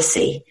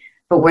privacy.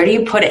 But where do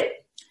you put it?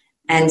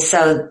 And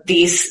so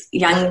these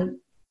young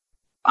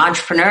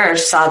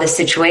entrepreneurs saw the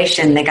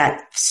situation. They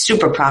got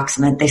super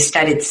proximate. They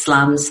studied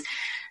slums.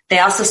 They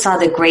also saw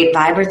the great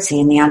vibrancy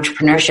in the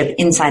entrepreneurship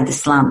inside the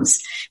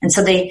slums. And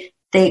so they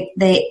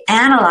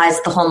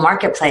analyzed the whole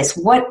marketplace.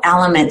 What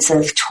elements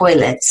of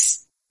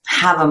toilets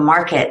have a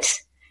market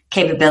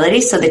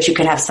capability so that you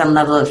could have some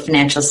level of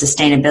financial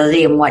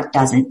sustainability and what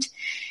doesn't.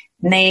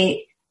 And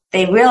they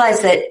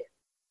realized that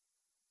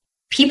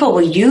people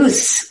will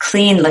use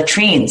clean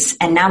latrines.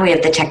 And now we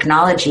have the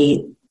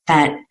technology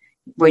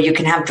where you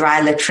can have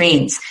dry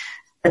latrines.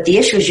 But the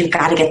issue is you've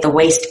got to get the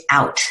waste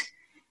out.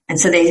 And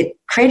so they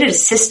created a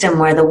system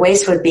where the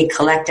waste would be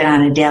collected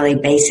on a daily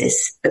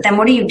basis. But then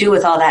what do you do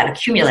with all that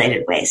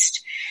accumulated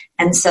waste?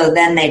 And so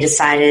then they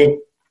decided,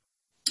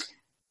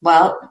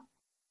 well,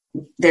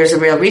 there's a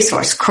real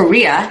resource.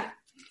 Korea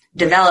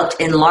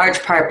developed in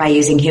large part by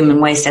using human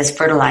waste as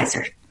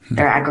fertilizer,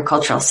 their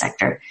agricultural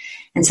sector.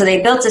 And so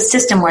they built a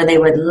system where they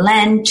would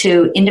lend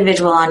to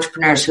individual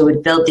entrepreneurs who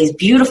would build these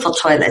beautiful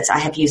toilets. I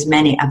have used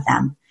many of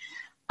them.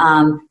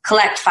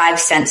 Collect 5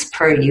 cents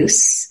per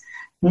use,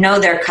 know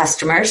their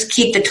customers,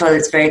 keep the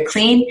toilets very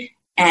clean,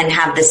 and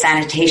have the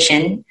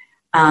sanitation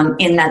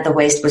in that the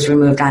waste was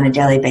removed on a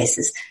daily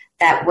basis.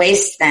 That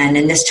waste then,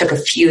 and this took a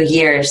few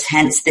years,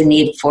 hence the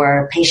need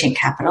for patient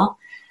capital,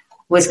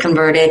 is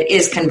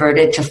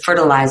converted to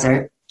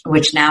fertilizer,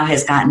 which now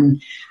has gotten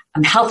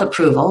health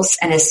approvals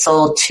and is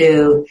sold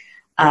to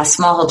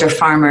smallholder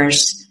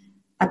farmers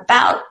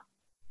about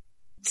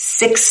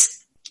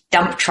 6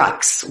 dump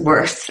trucks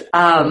worth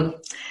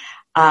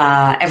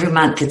every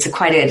month. It's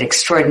quite an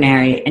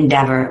extraordinary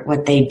endeavor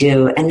what they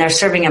do. And they're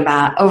serving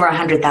about over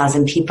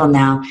 100,000 people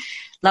now.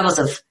 Levels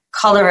of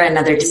cholera and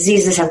other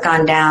diseases have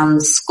gone down.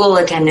 School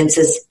attendance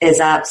is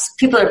up.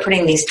 People are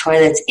putting these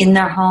toilets in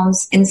their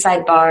homes,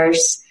 inside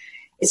bars.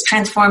 It's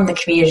transformed the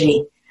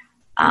community.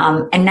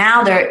 And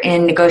now they're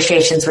in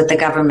negotiations with the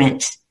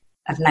government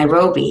of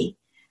Nairobi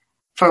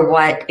for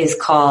what is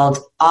called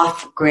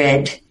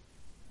off-grid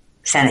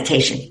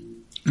sanitation.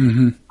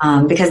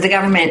 Because the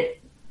government,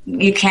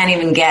 you can't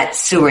even get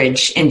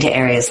sewage into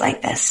areas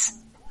like this.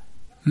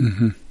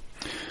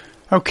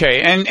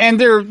 Okay. And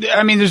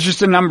there's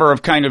just a number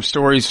of kind of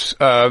stories,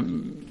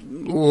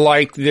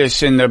 like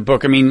this in the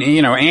book. I mean,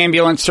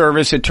 ambulance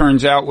service, it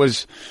turns out,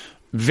 was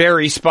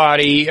very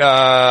spotty,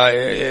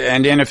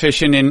 and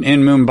inefficient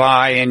in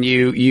Mumbai. And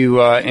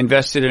you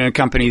invested in a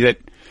company that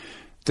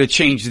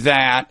changed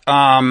that.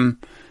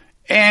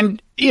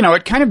 And,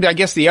 it kind of, I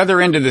guess the other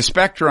end of the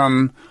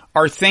spectrum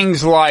are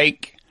things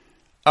like,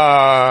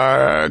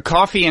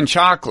 coffee and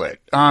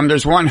chocolate.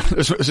 There's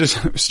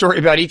a story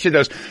about each of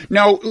those.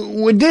 Now,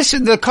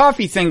 the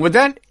coffee thing, would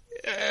that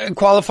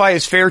qualify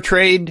as fair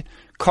trade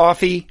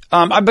coffee?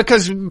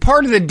 Because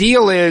part of the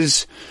deal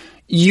is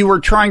you were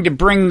trying to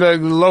bring the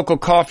local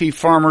coffee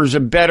farmers a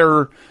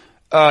better,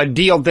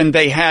 deal than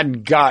they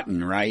had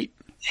gotten, right?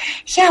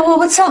 Yeah. Well,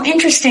 what's so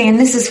interesting, and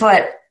this is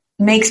what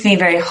makes me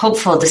very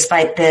hopeful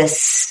despite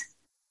this,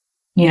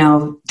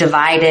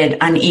 divided,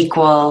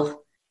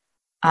 unequal,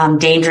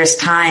 dangerous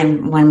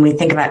time when we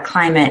think about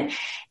climate,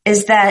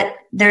 is that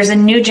there's a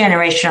new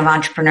generation of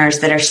entrepreneurs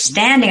that are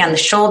standing on the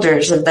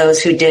shoulders of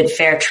those who did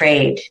fair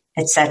trade,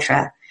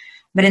 etc.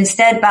 But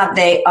instead, Bob,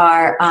 they're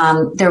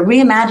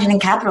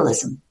reimagining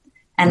capitalism,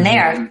 and they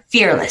are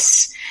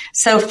fearless.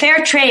 So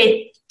fair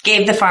trade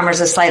gave the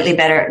farmers a slightly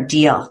better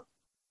deal,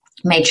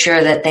 made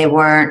sure that they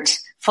weren't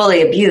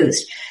fully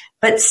abused.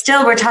 But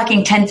still, we're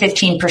talking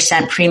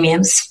 10-15%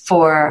 premiums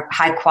for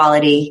high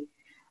quality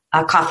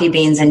coffee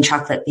beans and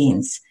chocolate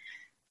beans.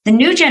 The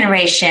new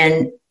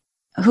generation,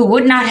 who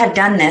would not have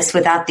done this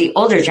without the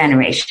older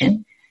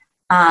generation,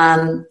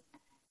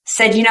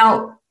 said,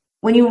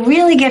 when you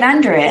really get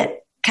under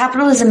it,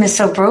 capitalism is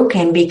so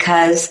broken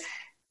because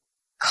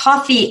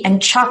coffee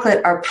and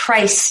chocolate are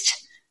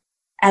priced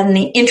at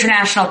the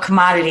international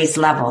commodities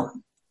level,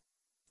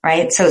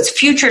 right? So it's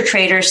future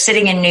traders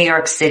sitting in New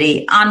York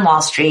City on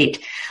Wall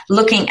Street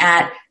looking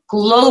at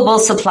global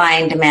supply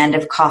and demand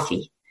of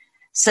coffee.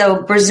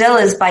 So Brazil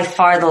is by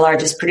far the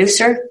largest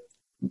producer.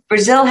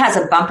 Brazil has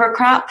a bumper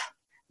crop,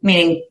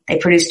 meaning they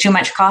produce too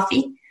much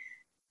coffee.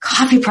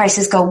 Coffee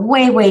prices go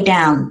way, way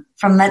down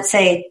from, let's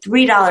say,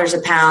 $3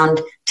 a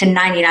pound to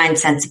 99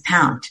 cents a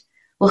pound.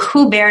 Well,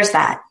 who bears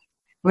that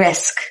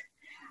risk?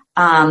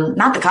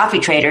 Not the coffee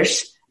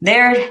traders.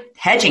 They're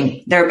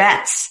hedging their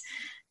bets.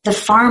 The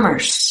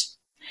farmers.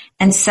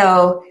 And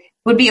so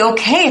it would be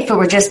okay if it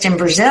were just in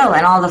Brazil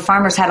and all the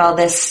farmers had all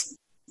this.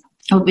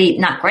 It would be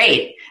not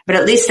great, but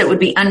at least it would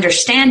be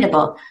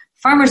understandable.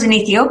 Farmers in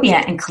Ethiopia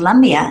and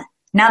Colombia,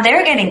 now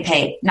they're getting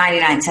paid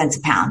 99 cents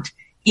a pound,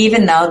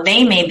 even though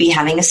they may be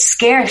having a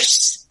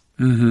scarce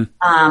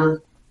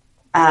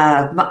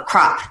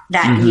crop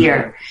that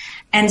year.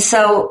 And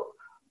so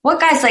what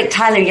guys like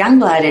Tyler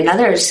Youngblood and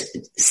others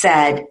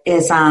said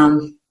is,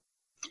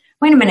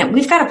 wait a minute,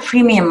 we've got a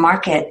premium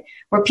market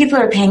where people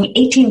are paying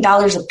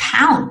 $18 a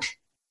pound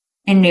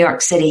in New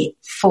York City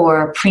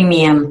for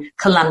premium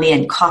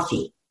Colombian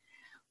coffee.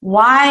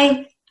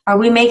 Why are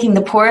we making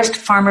the poorest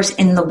farmers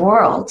in the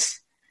world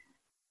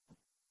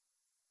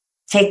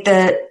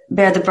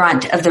bear the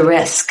brunt of the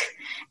risk?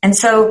 And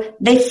so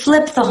they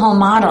flip the whole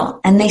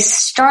model and they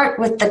start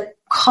with the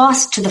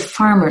cost to the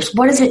farmers.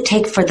 What does it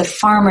take for the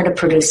farmer to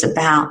produce a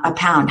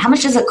pound? How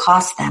much does it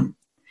cost them?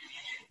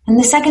 And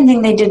the second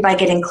thing they did by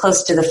getting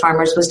close to the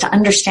farmers was to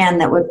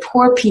understand that what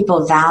poor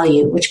people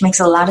value, which makes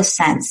a lot of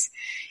sense,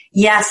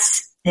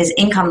 yes, is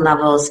income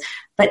levels,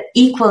 but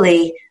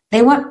equally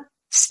they want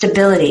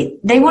stability.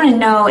 They want to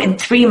know in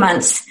 3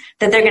 months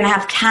that they're going to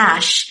have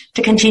cash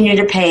to continue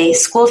to pay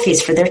school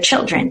fees for their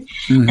children.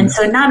 And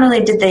so not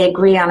only did they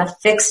agree on a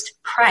fixed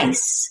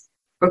price,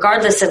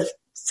 regardless of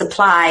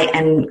supply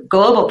and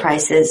global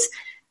prices,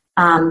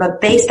 but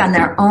based on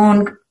their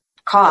own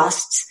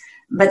costs,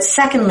 but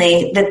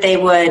secondly, that they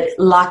would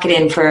lock it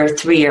in for a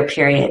 3-year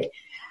period.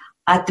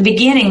 At the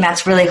beginning,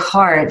 that's really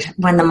hard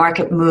when the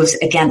market moves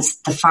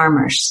against the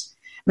farmers.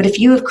 But if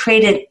you have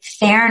created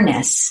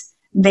fairness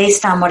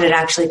based on what it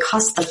actually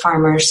costs the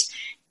farmers,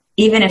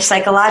 even if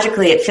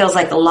psychologically it feels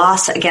like a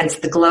loss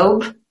against the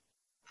globe,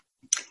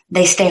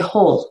 they stay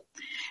whole.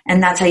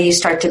 And that's how you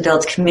start to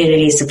build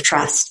communities of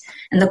trust.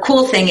 And the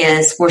cool thing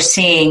is we're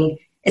seeing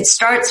it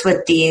starts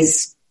with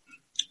these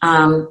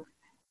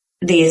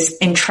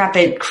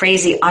intrepid,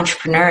 crazy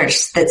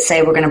entrepreneurs that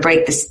say we're going to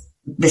break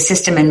the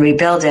system and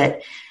rebuild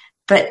it.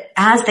 But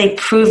as they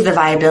prove the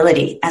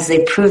viability, as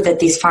they prove that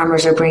these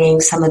farmers are bringing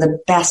some of the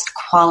best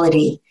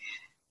quality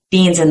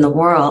beans in the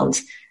world,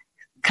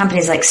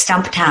 companies like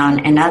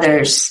Stumptown and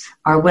others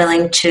are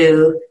willing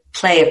to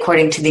play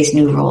according to these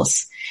new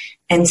rules.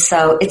 And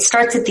so it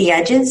starts at the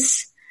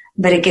edges,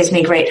 but it gives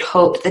me great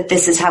hope that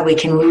this is how we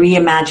can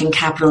reimagine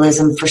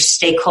capitalism for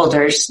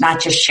stakeholders,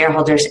 not just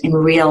shareholders, in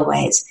real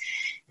ways.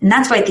 And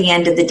that's why at the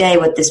end of the day,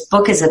 what this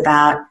book is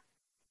about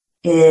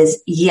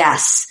is,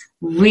 yes,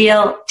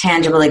 real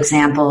tangible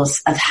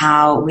examples of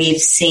how we've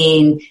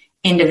seen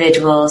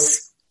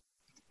individuals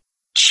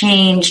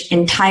change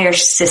entire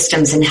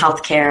systems in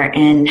healthcare,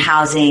 in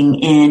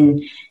housing,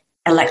 in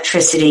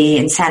electricity,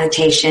 in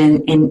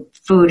sanitation, in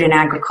food and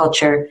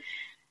agriculture.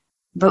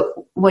 But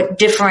what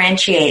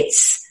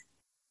differentiates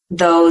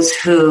those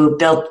who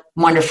built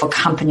wonderful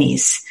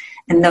companies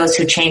and those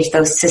who change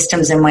those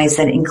systems in ways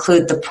that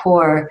include the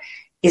poor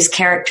is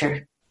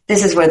character.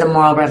 This is where the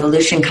moral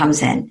revolution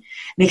comes in,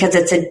 because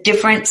it's a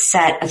different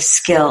set of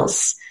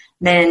skills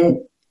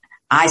than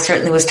I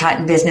certainly was taught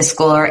in business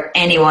school, or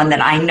anyone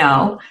that I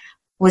know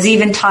was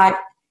even taught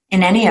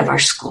in any of our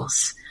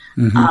schools.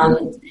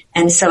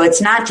 And so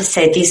it's not to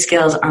say these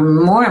skills are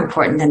more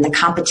important than the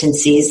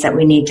competencies that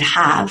we need to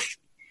have,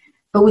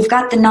 but we've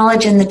got the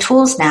knowledge and the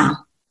tools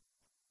now.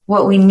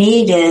 What we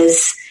need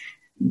is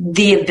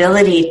the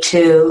ability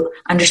to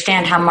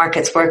understand how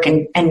markets work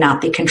and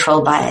not be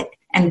controlled by it,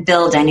 and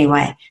build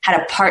anyway, how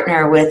to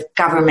partner with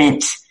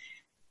government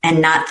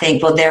and not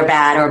think, well, they're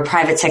bad or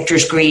private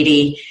sector's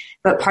greedy,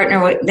 but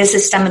partner with, this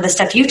is some of the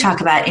stuff you talk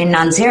about in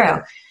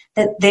Non-Zero,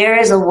 that there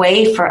is a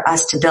way for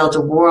us to build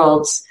a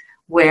world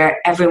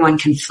where everyone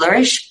can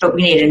flourish, but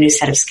we need a new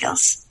set of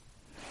skills.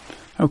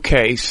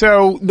 Okay,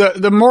 so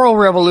the moral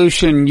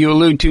revolution you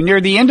allude to near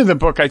the end of the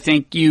book, I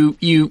think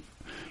you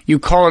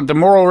call it the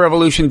moral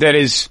revolution that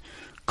is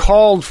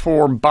called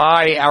for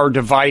by our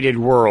divided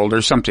world,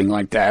 or something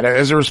like that,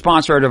 as a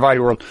response to our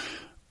divided world.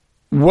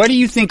 What do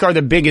you think are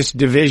the biggest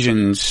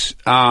divisions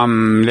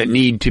that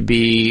need to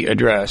be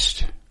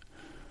addressed?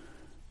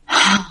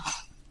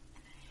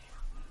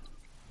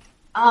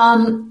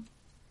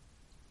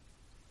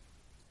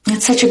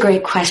 It's such a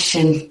great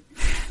question.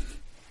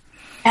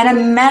 At a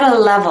meta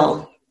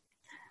level,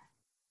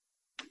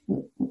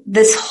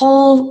 this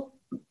whole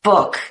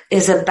book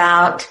is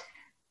about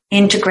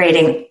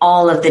integrating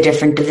all of the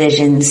different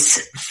divisions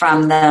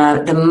from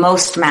the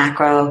most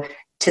macro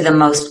to the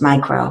most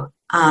micro.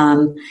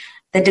 The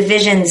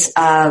divisions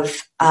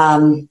of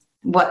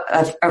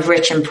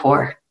rich and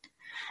poor,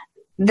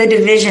 the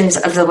divisions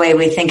of the way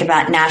we think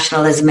about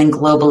nationalism and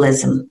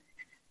globalism.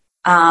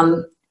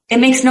 It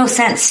makes no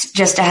sense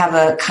just to have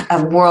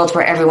a world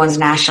where everyone's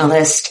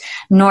nationalist,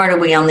 nor do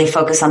we only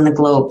focus on the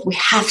globe. We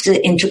have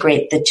to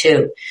integrate the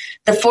two,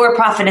 the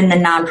for-profit and the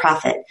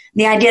non-profit.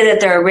 The idea that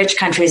there are rich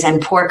countries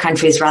and poor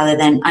countries, rather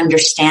than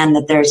understand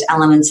that there's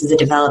elements of the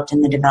developed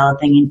and the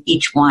developing in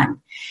each one.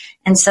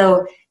 And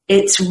so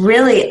it's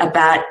really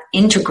about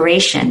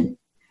integration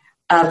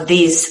of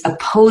these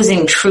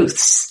opposing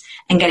truths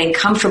and getting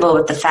comfortable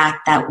with the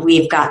fact that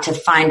we've got to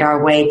find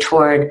our way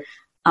toward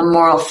a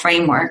moral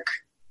framework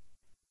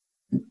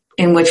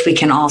in which we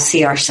can all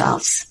see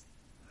ourselves.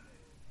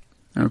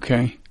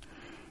 Okay.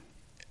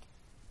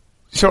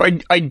 So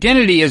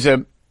identity is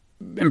in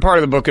part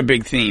of the book, a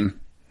big theme.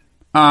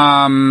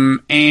 And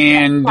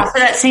for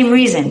that same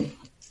reason.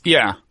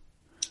 Yeah.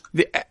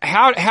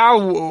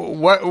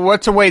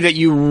 What's a way that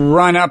you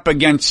run up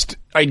against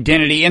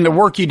identity in the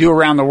work you do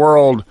around the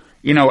world,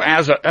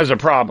 as a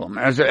problem,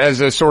 as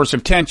a source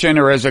of tension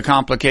or as a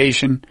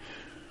complication?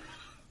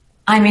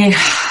 I mean,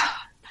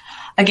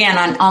 again,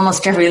 on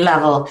almost every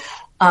level.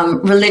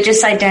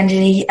 Religious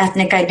identity,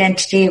 ethnic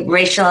identity,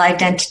 racial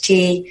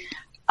identity,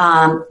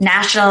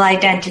 national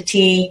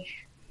identity.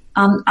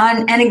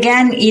 And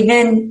again,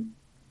 even,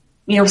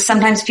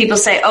 sometimes people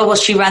say, oh, well,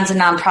 she runs a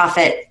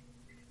nonprofit.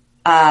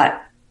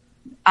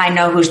 I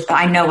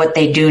know what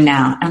they do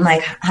now. I'm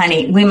like,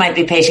 honey, we might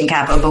be patient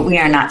capital, but we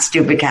are not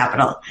stupid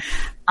capital.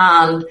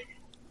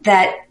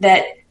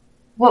 That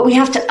what we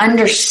have to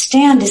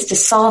understand is to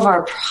solve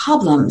our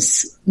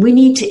problems, we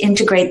need to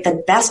integrate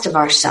the best of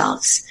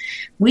ourselves.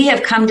 We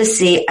have come to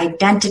see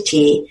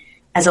identity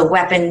as a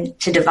weapon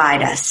to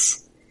divide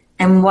us.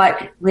 And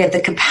what we have the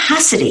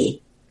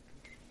capacity,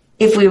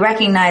 if we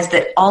recognize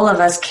that all of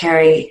us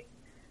carry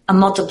a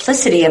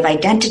multiplicity of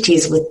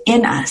identities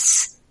within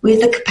us, we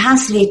have the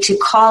capacity to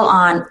call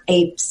on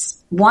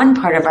one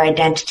part of our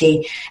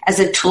identity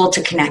as a tool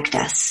to connect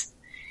us.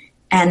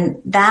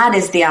 And that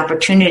is the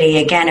opportunity,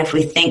 again, if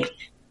we think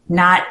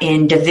not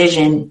in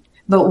division,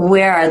 but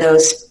where are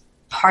those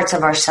parts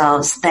of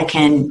ourselves that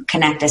can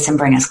connect us and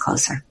bring us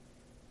closer.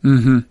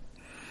 Mm-hmm.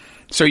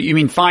 So you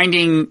mean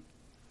finding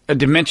a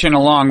dimension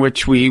along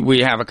which we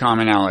have a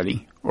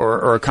commonality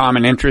or a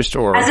common interest,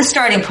 or as a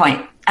starting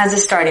point,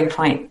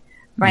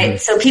 right? Mm-hmm.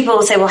 So people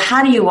will say, well,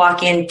 how do you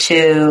walk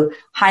into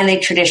highly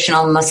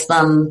traditional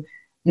Muslim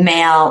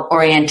male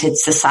oriented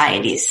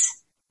societies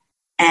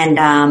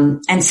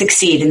and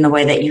succeed in the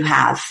way that you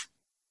have?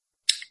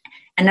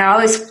 And that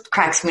always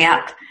cracks me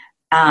up.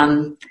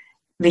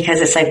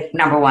 Because it's like,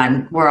 number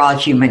one, we're all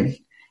human.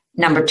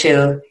 Number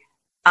two,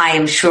 I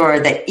am sure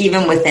that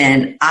even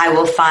within, I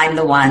will find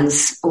the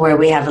ones where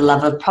we have a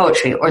love of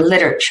poetry or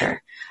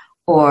literature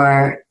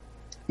or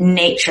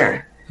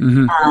nature,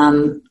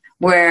 mm-hmm.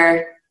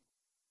 Where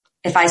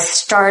if I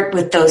start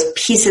with those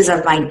pieces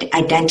of my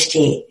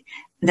identity,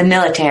 the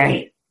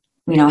military,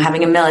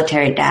 having a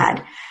military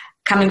dad,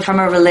 coming from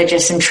a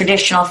religious and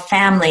traditional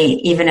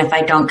family, even if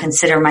I don't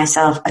consider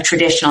myself a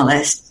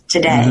traditionalist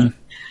today, mm-hmm.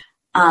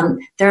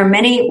 There are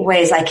many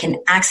ways I can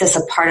access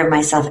a part of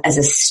myself as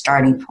a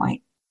starting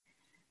point.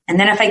 And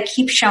then if I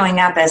keep showing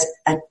up as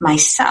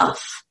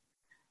myself,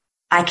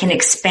 I can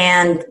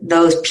expand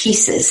those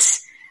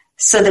pieces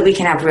so that we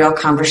can have real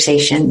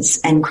conversations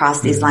and cross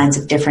these lines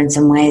of difference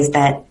in ways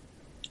that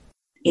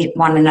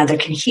one another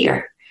can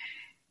hear.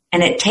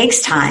 And it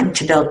takes time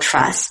to build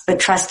trust,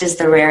 but trust is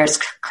the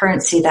rarest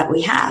currency that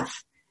we have.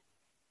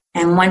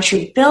 And once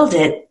you build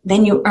it,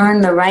 then you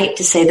earn the right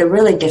to say the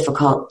really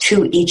difficult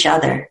to each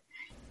other.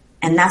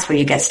 And that's where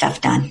you get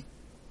stuff done.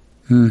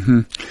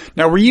 Mm-hmm.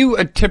 Now, were you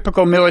a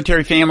typical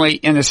military family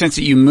in the sense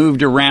that you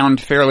moved around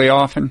fairly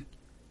often?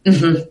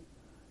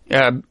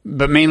 Mm-hmm.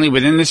 But mainly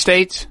within the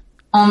States?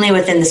 Only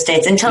within the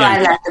States, until I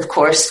left, of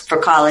course, for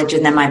college,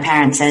 and then my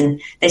parents,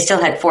 and they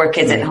still had 4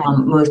 kids at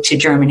home, moved to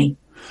Germany.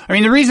 I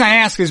mean, the reason I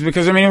ask is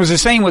because, I mean, it was the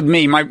same with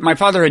me. My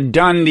father had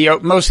done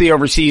most of the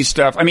overseas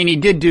stuff. I mean, he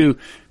did do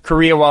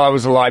Korea while I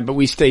was alive, but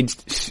we stayed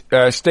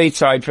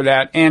stateside for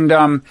that.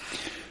 And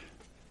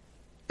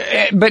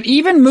but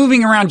even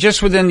moving around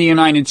just within the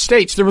United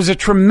States, there was a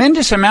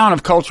tremendous amount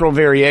of cultural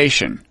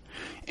variation.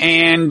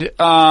 And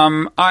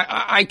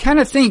I kind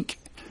of think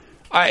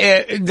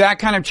that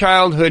kind of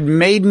childhood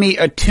made me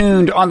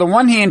attuned, on the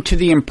one hand, to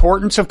the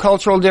importance of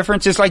cultural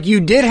difference. It's like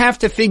you did have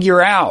to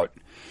figure out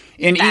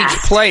in each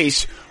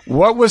place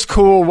what was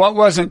cool, what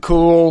wasn't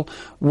cool,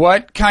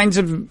 what kinds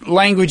of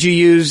language you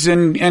used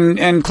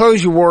and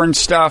clothes you wore and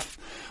stuff.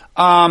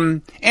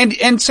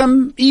 And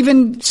some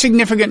even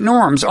significant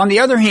norms. On the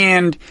other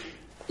hand,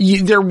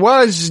 there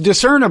was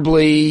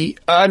discernibly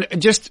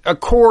just a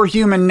core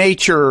human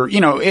nature.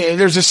 You know,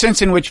 there's a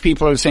sense in which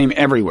people are the same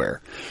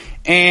everywhere.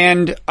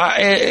 And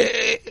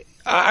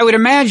I would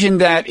imagine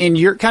that in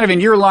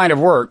your line of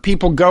work,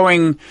 people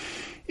going,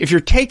 if you're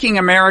taking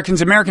American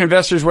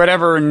investors,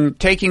 whatever, and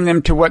taking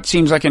them to what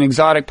seems like an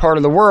exotic part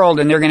of the world,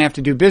 and they're going to have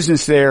to do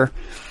business there,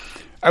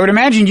 I would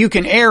imagine you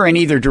can err in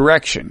either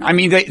direction. I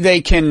mean,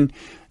 they can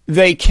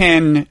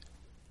imagine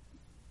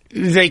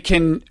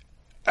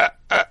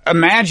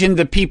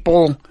the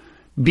people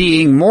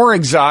being more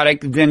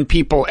exotic than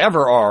people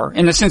ever are,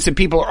 in the sense that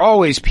people are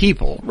always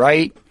people,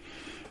 right?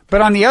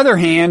 But on the other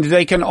hand,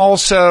 they can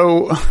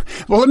also,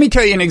 well, let me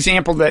tell you an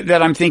example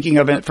that I'm thinking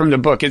of from the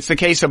book. It's the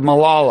case of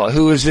Malala,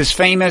 who is this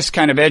famous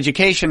kind of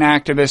education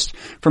activist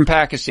from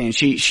Pakistan.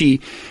 She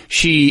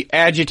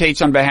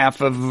agitates on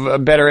behalf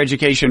of better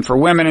education for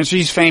women, and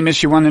she's famous.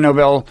 She won the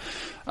Nobel,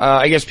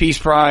 Peace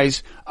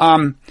Prize.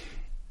 And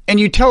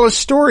you tell a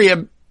story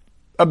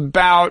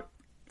about,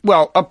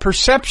 well, a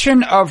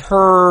perception of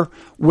her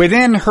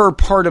within her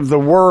part of the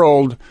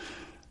world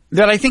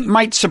that I think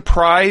might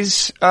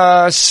surprise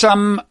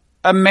some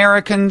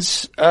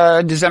Americans.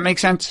 Does that make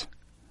sense?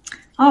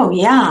 Oh,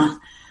 yeah.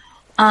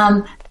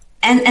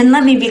 And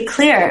let me be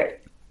clear.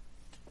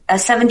 A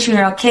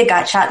 17-year-old kid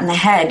got shot in the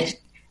head,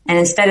 and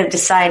instead of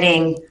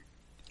deciding,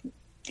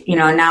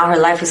 now her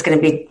life was going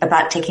to be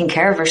about taking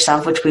care of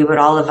herself, which we would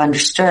all have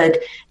understood,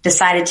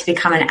 decided to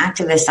become an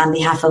activist on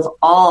behalf of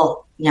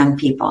all young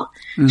people.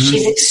 Mm-hmm.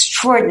 She's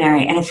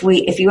extraordinary. And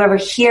if you ever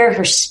hear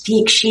her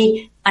speak,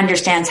 she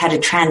understands how to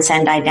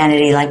transcend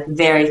identity like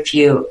very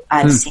few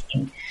I've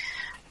seen.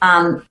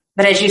 But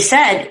as you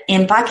said,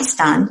 in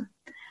Pakistan,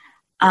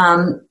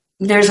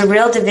 there's a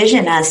real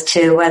division as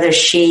to whether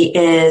she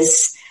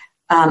is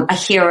a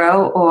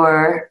hero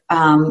or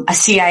a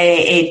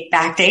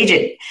CIA-backed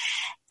agent.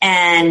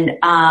 And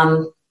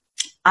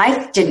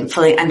I didn't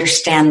fully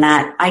understand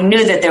that. I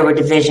knew that there were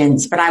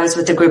divisions, but I was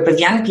with a group of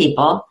young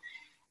people,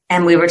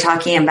 and we were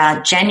talking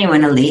about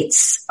genuine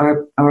elites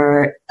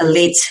or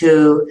elites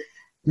who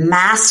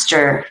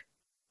master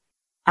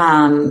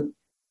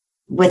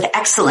with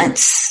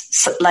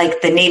excellence,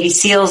 like the Navy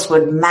SEALs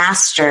would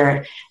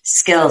master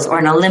skills, or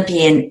an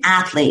Olympian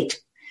athlete,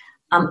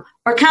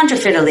 or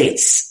counterfeit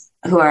elites,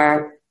 who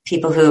are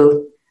people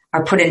who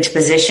are put into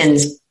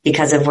positions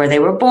because of where they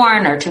were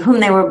born or to whom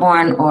they were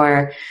born,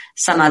 or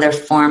some other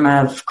form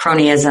of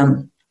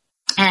cronyism.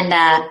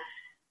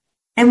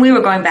 And we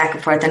were going back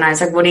and forth, and I was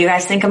like, what do you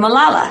guys think of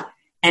Malala?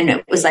 And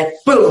it was like,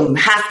 boom,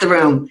 half the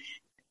room,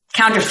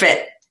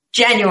 counterfeit,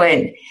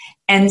 genuine.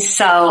 And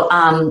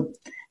so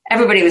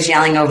everybody was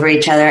yelling over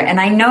each other. And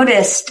I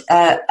noticed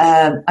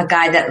a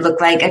guy that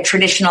looked like a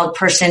traditional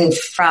person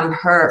from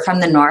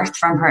the north,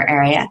 from her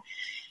area.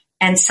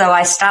 And so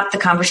I stopped the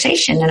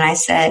conversation and I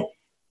said,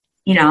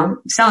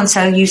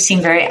 so-and-so, you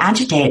seem very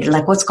agitated.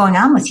 Like, what's going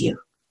on with you?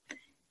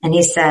 And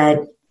he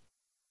said,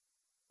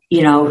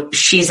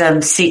 she's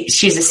a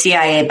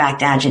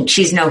CIA-backed agent.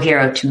 She's no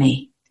hero to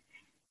me.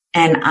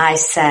 And I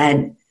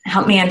said,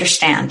 help me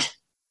understand.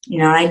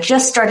 And I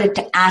just started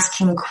to ask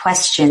him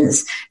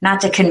questions,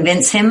 not to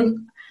convince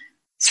him,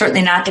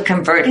 certainly not to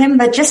convert him,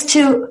 but just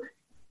to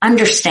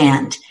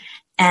understand.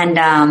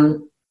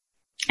 And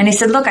he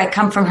said, look, I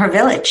come from her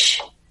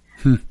village.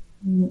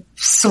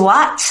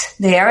 Swat,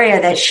 the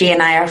area that she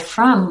and I are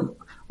from,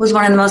 was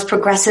one of the most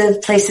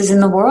progressive places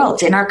in the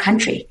world, in our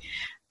country.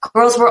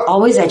 Girls were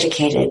always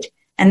educated.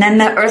 And then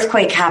the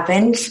earthquake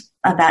happened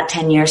about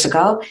 10 years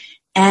ago,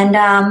 and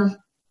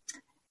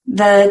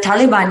the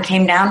Taliban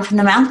came down from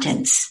the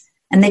mountains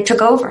and they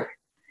took over.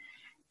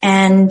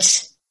 And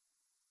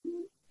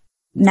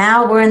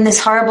now we're in this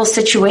horrible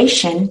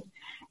situation,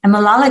 and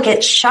Malala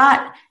gets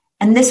shot,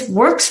 and this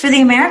works for the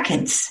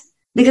Americans.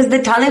 because the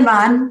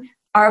Taliban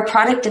are a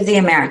product of the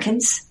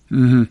Americans.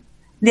 Mm-hmm.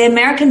 The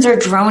Americans are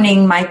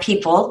droning my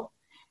people.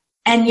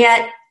 And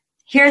yet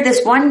here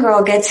this one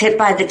girl gets hit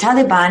by the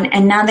Taliban,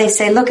 and now they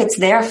say, look, it's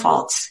their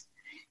fault.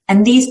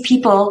 And these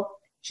people,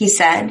 he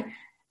said,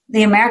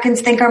 the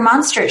Americans think are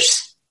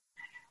monsters.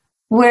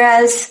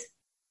 Whereas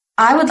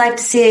I would like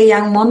to see a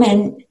young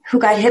woman who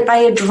got hit by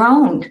a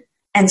drone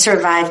and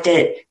survived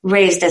it,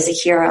 raised as a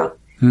hero.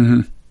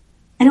 Mm-hmm.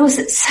 And it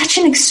was such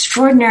an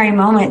extraordinary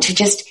moment to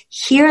just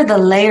hear the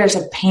layers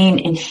of pain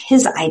in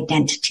his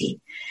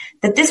identity,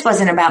 that this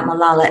wasn't about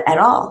Malala at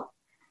all.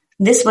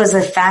 This was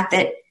the fact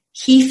that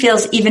he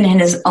feels even in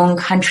his own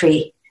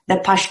country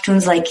that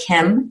Pashtuns like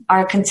him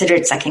are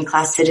considered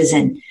second-class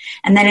citizen.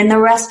 And then in the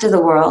rest of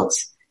the world,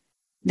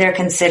 they're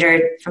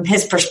considered, from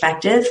his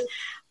perspective,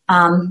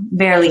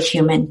 barely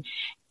human.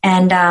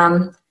 And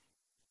I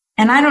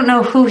don't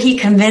know who he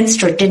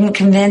convinced or didn't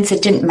convince.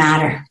 It didn't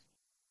matter.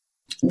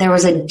 There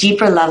was a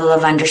deeper level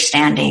of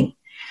understanding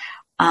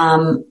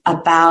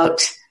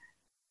about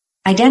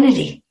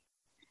identity.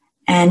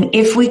 And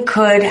if we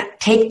could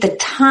take the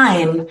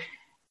time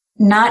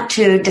not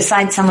to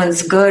decide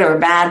someone's good or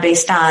bad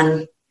based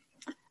on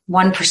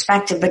one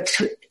perspective, but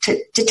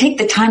to take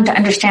the time to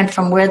understand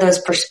from where those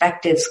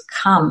perspectives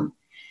come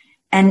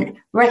and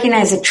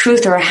recognize a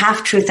truth or a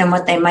half-truth in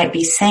what they might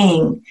be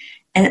saying.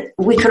 And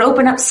we could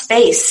open up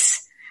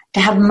space to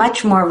have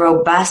much more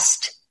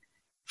robust,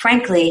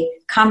 frankly,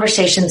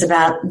 conversations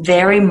about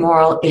very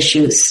moral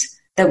issues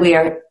that we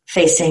are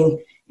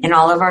facing in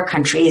all of our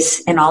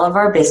countries, in all of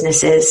our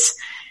businesses,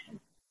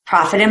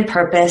 profit and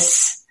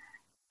purpose.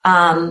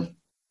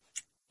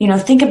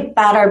 Think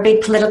about our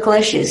big political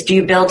issues. Do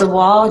you build a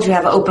wall? Do you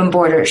have open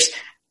borders?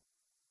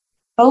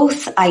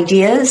 Both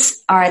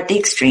ideas are at the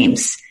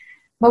extremes,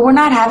 but we're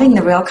not having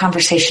the real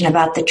conversation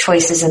about the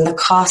choices and the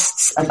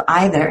costs of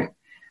either.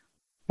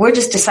 We're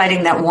just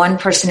deciding that one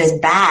person is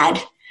bad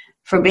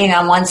for being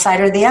on one side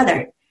or the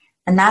other.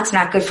 And that's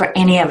not good for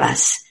any of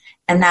us.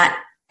 And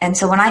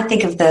so when I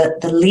think of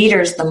the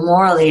leaders, the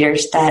moral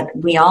leaders that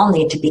we all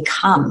need to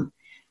become,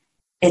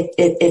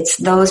 it's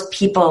those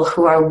people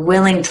who are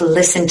willing to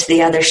listen to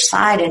the other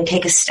side and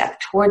take a step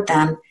toward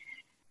them.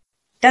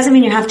 Doesn't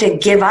mean you have to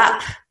give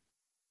up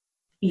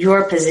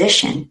your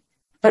position,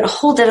 but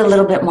hold it a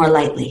little bit more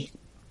lightly.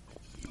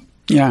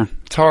 Yeah,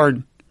 it's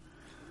hard.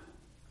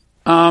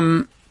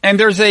 And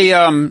there's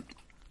a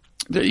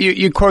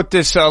you quote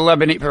this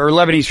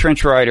Lebanese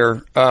French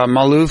writer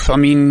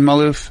Amin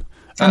Malouf.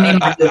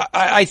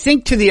 I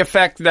think to the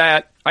effect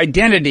that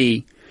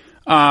identity.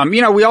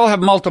 We all have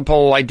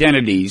multiple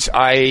identities.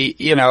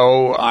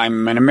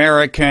 I'm an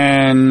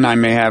American. I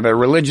may have a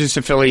religious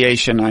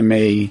affiliation. I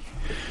may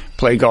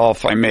play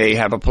golf. I may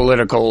have a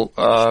political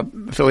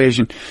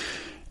affiliation.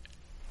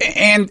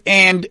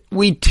 And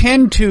we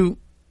tend to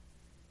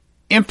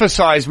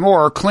emphasize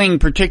more or cling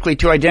particularly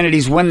to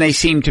identities when they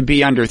seem to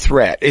be under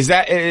threat. Is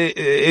that,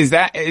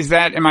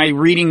 am I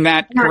reading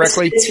that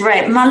correctly? No, it's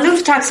right.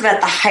 Malouf talks about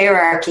the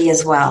hierarchy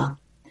as well.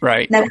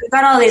 Right. Now we've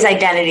got all these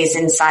identities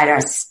inside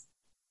us.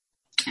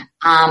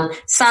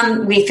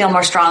 Some we feel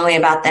more strongly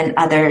about than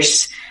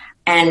others.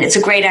 And it's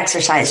a great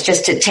exercise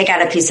just to take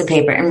out a piece of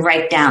paper and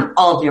write down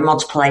all of your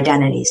multiple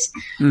identities.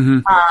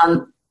 Mm-hmm.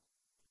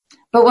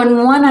 But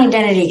when one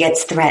identity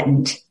gets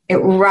threatened, it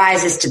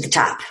rises to the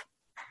top.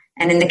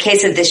 And in the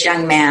case of this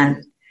young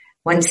man,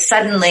 when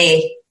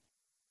suddenly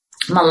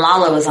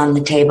Malala was on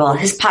the table,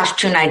 his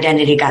Pashtun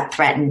identity got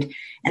threatened.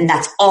 And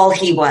that's all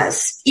he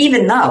was,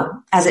 even though,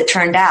 as it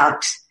turned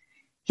out,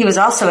 he was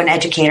also an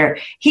educator.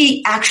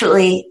 He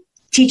actually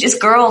teaches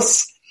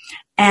girls,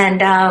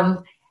 and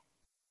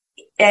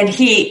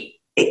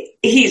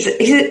he's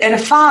a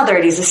father,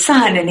 and he's a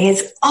son, and he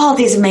has all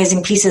these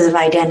amazing pieces of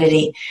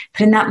identity.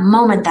 But in that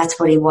moment, that's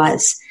what he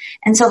was.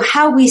 And so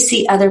how we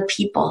see other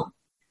people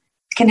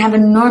can have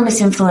enormous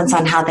influence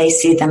on how they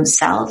see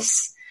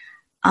themselves.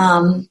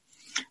 And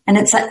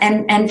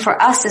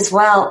for us as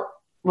well,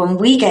 when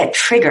we get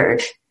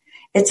triggered,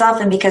 it's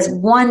often because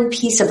one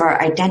piece of our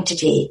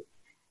identity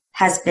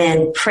has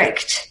been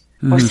pricked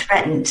or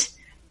threatened.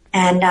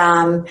 And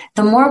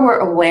the more we're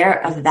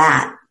aware of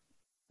that,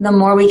 the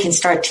more we can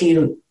start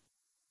to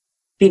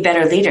be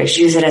better leaders,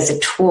 use it as a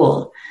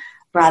tool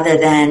rather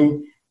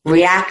than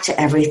react to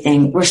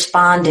everything,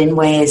 respond in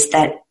ways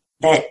that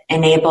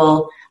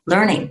enable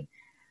learning,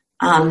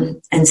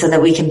 and so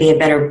that we can be a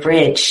better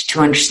bridge to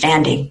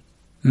understanding.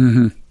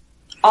 Mm-hmm.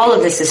 All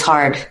of this is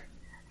hard.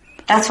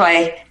 That's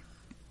why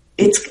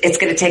it's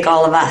going to take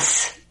all of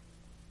us.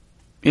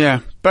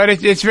 Yeah,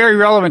 but it's very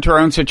relevant to our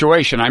own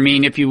situation. I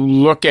mean, if you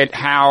look at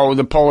how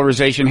the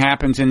polarization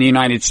happens in the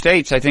United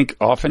States, I think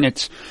often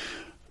it's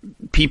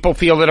people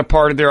feel that a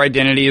part of their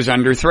identity is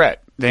under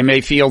threat. They may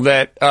feel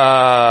that,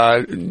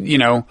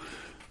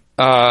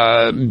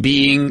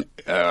 being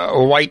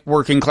a white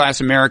working class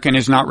American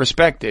is not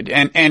respected.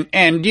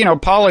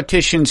 And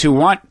politicians who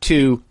want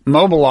to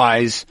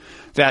mobilize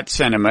that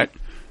sentiment,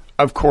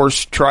 of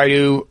course, try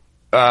to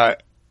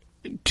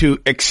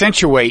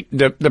accentuate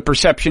the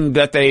perception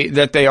that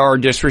they are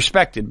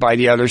disrespected by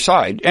the other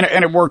side.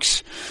 And it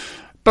works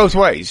both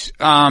ways.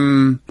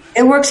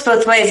 It works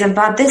both ways. And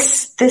Bob,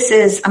 this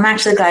is, I'm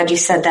actually glad you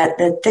said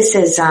that this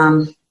is,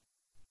 I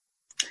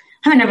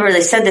haven't never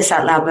really said this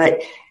out loud,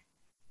 but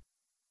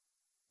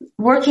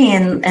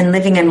working and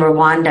living in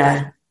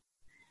Rwanda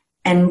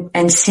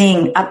and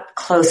seeing up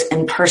close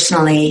and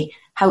personally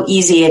how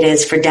easy it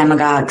is for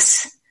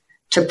demagogues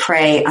to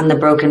prey on the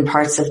broken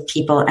parts of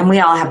people. And we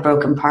all have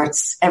broken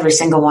parts, every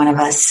single one of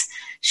us,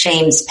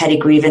 shames, petty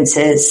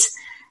grievances,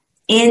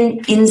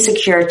 in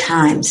insecure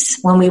times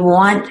when we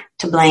want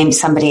to blame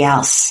somebody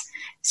else.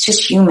 It's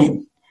just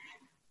human.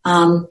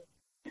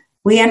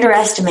 We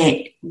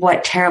underestimate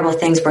what terrible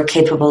things we're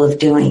capable of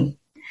doing.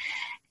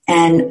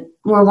 And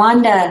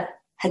Rwanda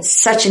had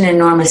such an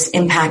enormous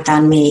impact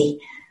on me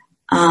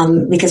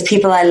because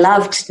people I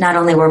loved not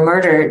only were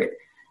murdered,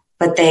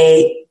 but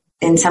they,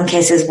 in some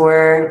cases,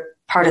 were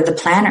part of the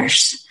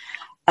planners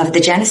of the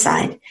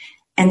genocide.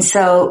 And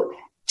so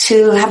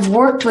to have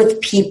worked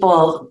with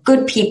people,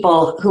 good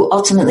people who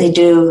ultimately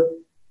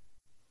do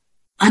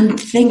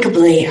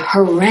unthinkably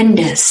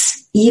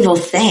horrendous, evil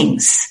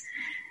things,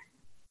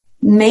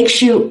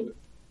 makes you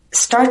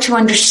start to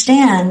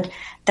understand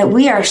that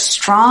we are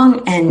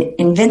strong and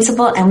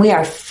invincible and we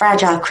are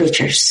fragile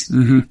creatures.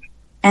 Mm-hmm.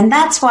 And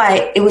that's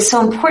why it was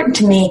so important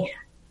to me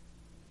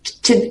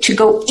to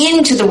go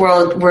into the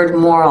word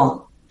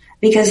moral,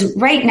 because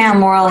right now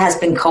moral has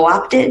been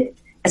co-opted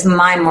as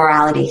my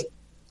morality.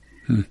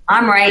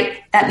 I'm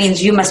right. That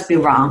means you must be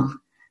wrong.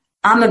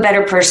 I'm a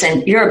better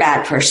person. You're a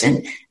bad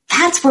person.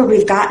 That's where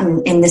we've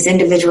gotten in this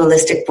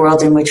individualistic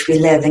world in which we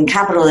live, and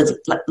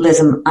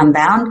capitalism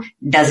unbound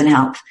doesn't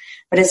help.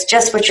 But it's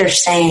just what you're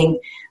saying.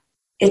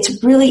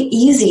 It's really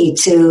easy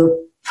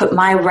to put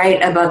my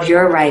right above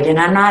your right. And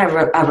I'm not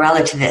a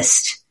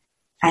relativist.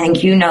 I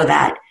think you know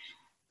that.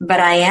 But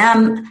I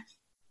am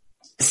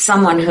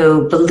someone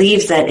who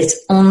believes that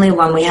it's only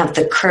when we have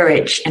the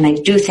courage, and I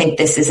do think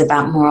this is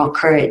about moral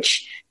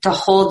courage, to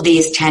hold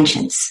these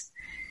tensions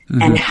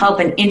and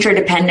help an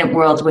interdependent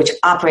world which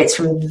operates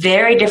from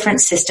very different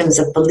systems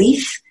of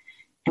belief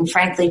and,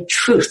 frankly,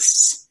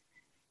 truths,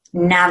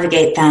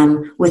 navigate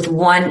them with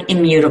one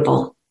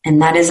immutable,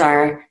 and that is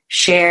our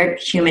shared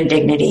human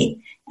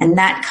dignity. And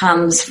that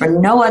comes for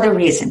no other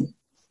reason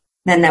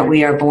than that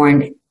we are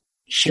born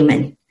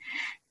human.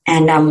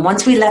 And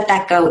once we let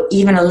that go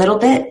even a little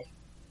bit,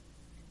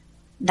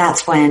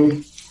 that's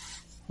when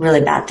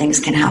really bad things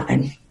can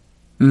happen.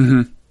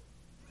 Mm-hmm.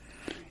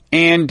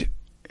 And,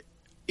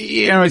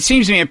 it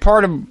seems to me a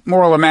part of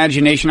moral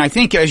imagination, I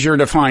think as you're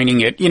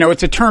defining it,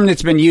 it's a term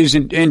that's been used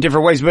in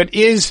different ways, but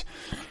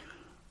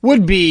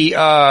would be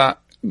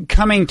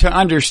coming to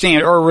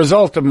understand, or a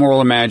result of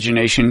moral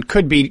imagination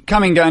could be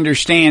coming to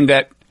understand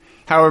that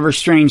however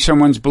strange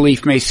someone's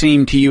belief may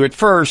seem to you at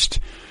first,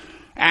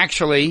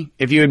 actually,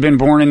 if you had been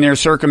born in their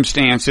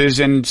circumstances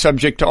and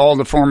subject to all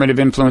the formative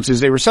influences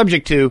they were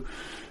subject to,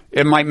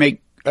 it might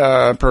make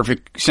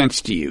perfect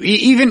sense to you.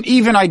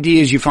 Even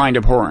ideas you find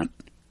abhorrent.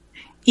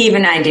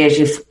 Even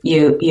ideas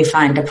you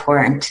find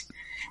abhorrent.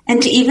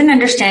 And to even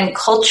understand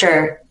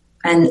culture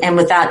and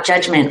without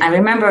judgment. I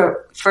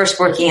remember first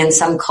working in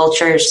some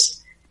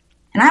cultures,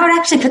 and I would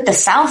actually put the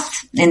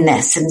South in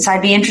this, and so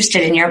I'd be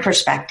interested in your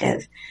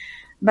perspective.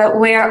 But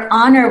where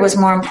honor was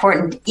more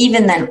important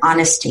even than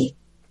honesty.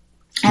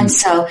 And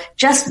so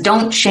just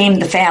don't shame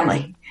the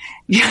family.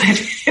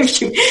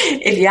 If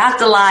you have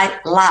to lie,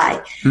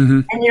 lie.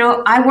 Mm-hmm.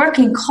 And, I work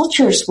in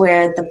cultures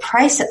where the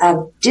price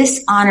of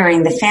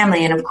dishonoring the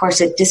family, and of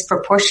course it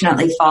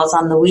disproportionately falls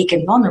on the weak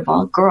and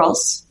vulnerable,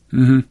 girls,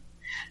 can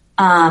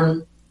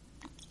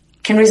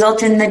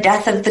result in the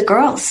death of the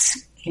girls.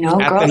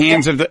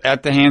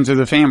 At the hands of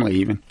the family,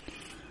 even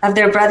of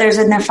their brothers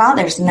and their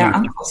fathers and their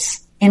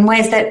uncles, in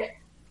ways that,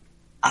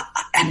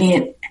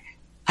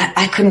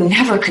 I could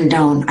never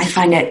condone. I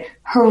find it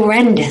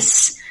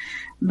horrendous.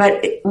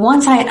 But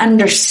once I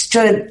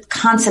understood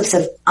concepts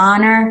of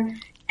honor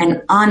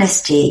and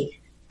honesty,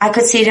 I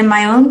could see it in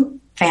my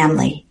own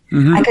family.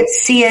 Mm-hmm. I could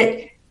see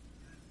it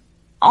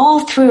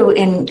all through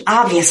in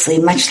obviously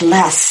much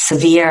less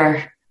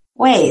severe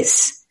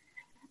ways.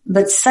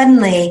 But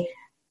suddenly,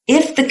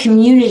 if the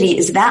community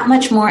is that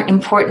much more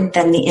important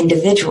than the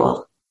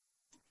individual,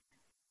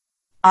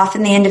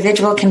 often the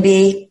individual can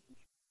be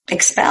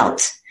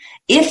expelled.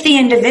 If the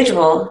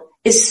individual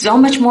is so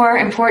much more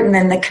important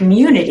than the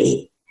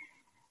community,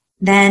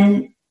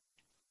 then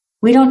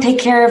we don't take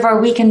care of our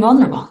weak and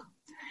vulnerable.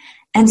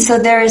 And so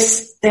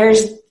there's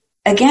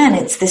again,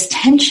 it's this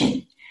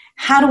tension.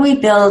 How do we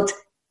build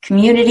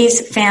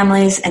communities,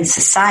 families, and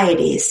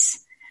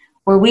societies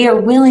where we are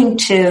willing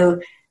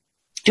to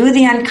do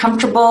the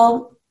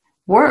uncomfortable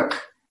work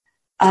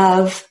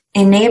of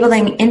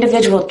enabling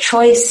individual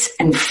choice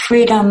and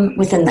freedom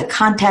within the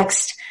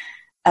context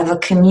of a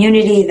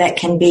community that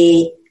can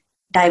be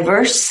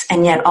diverse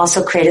and yet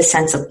also create a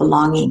sense of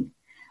belonging?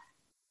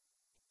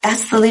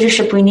 That's the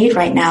leadership we need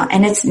right now.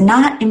 And it's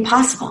not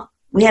impossible.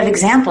 We have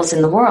examples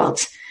in the world.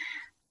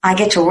 I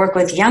get to work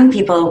with young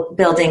people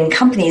building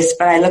companies,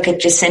 but I look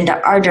at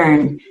Jacinda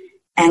Ardern,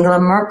 Angela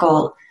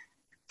Merkel.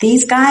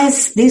 These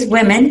guys, these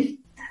women,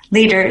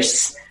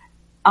 leaders,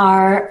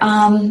 are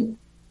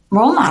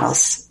role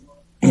models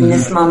in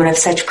this moment of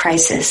such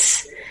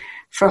crisis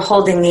for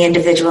holding the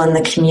individual and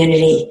the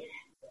community.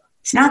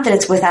 It's not that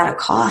it's without a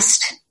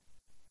cost,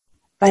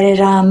 but it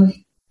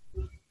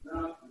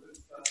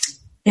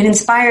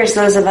inspires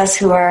those of us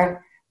who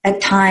are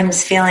at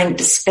times feeling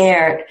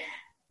despair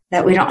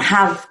that we don't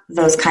have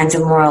those kinds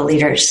of moral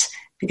leaders,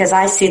 because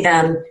I see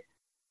them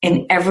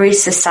in every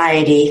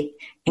society,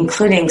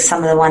 including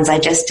some of the ones I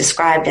just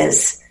described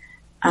as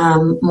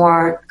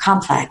more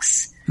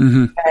complex.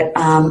 But,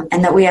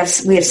 and that we have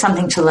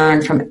something to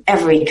learn from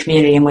every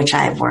community in which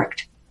I have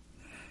worked.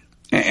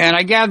 And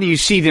I gather you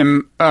see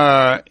them,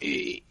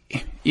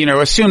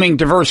 assuming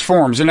diverse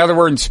forms. In other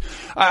words,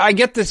 I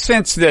get the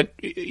sense that,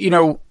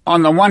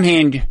 on the one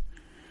hand,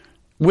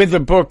 with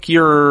the book,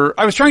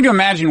 I was trying to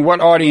imagine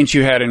what audience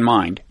you had in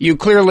mind. You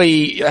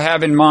clearly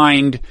have in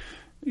mind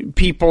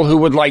people who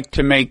would like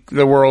to make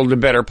the world a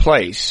better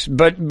place.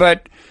 But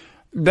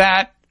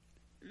that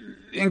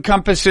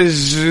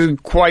encompasses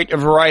quite a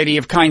variety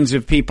of kinds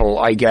of people,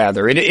 I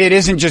gather. It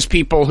isn't just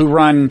people who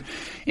run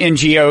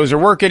NGOs or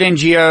work at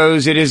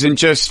NGOs. It isn't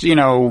just, do you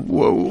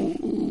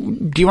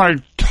want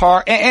to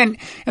talk? And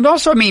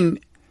also,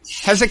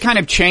 has it kind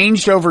of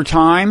changed over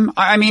time?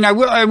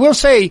 I will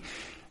say,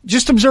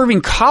 just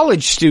observing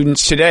college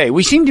students today,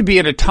 we seem to be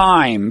at a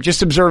time,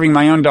 just observing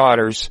my own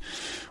daughters,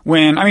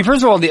 when,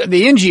 first of all, the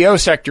NGO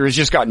sector has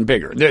just gotten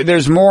bigger.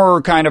 There's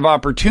more kind of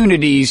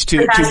opportunities to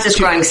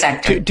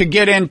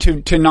get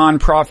into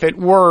nonprofit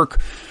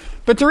work.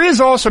 But there is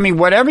also,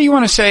 whatever you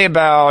want to say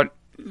about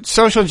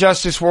social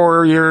justice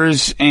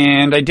warriors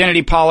and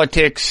identity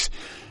politics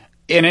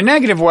in a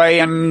negative way,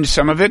 and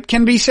some of it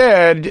can be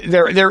said,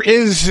 there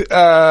is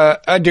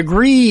a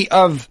degree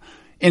of,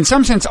 in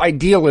some sense,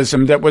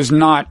 idealism that was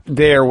not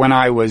there when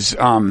I was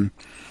in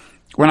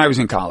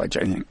college,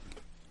 I think.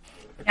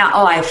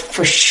 Yeah,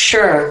 for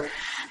sure.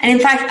 And in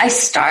fact, I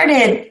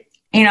started,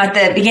 at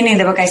the beginning of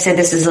the book, I said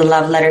this is a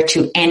love letter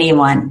to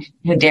anyone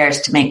who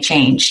dares to make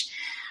change.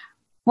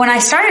 When I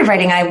started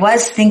writing, I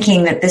was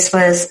thinking that this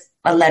was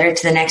a letter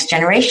to the next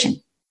generation.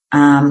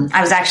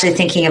 I was actually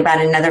thinking about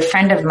another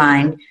friend of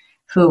mine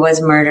who was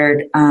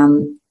murdered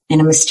in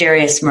a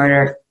mysterious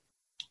murder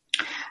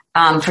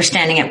for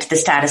standing up to the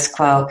status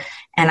quo.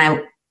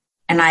 And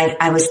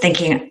I was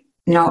thinking,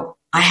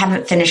 I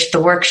haven't finished the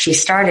work she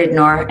started,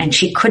 and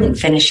she couldn't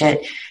finish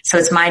it. So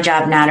it's my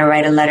job now to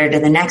write a letter to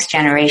the next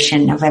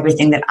generation of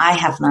everything that I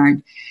have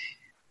learned.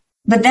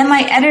 But then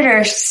my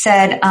editor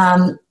said,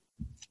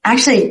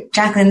 actually,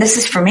 Jacqueline, this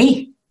is for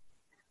me.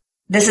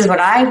 This is what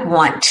I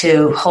want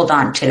to hold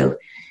on to.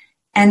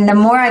 And the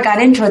more I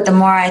got into it, the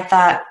more I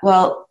thought,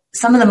 well,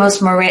 some of the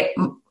most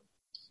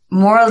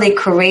morally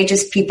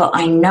courageous people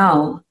I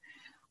know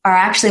are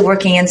actually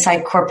working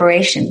inside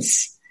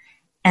corporations.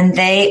 And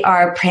they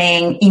are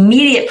paying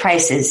immediate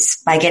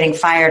prices by getting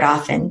fired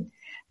often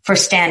for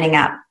standing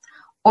up.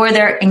 Or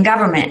they're in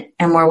government,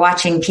 and we're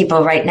watching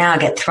people right now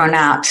get thrown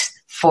out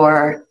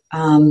for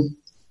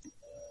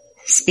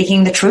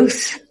speaking the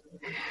truth.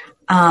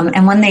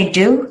 And when they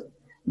do,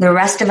 the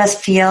rest of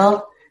us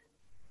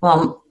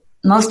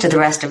most of the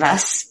rest of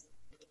us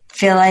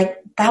feel like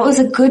that was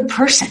a good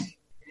person.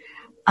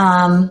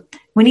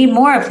 We need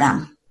more of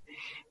them.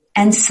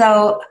 And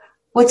so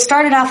what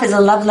started off as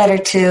a love letter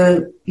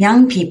to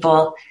young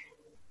people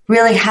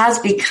really has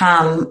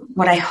become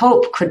what I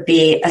hope could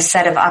be a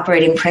set of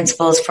operating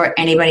principles for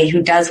anybody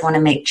who does want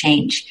to make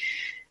change.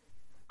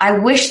 I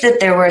wish that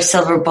there were a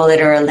silver bullet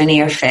or a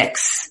linear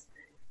fix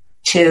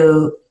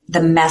to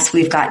the mess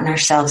we've gotten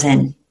ourselves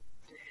in.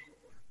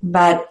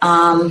 But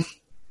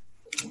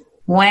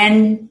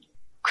when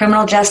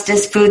criminal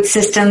justice, food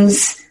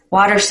systems,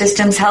 water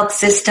systems, health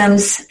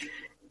systems,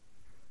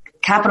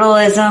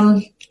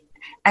 capitalism,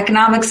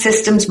 economic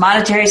systems,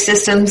 monetary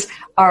systems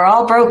are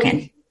all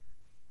broken,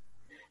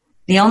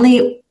 the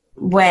only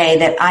way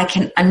that I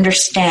can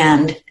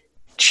understand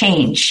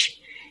change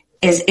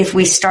is if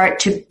we start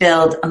to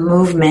build a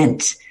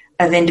movement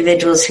of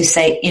individuals who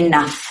say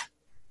enough.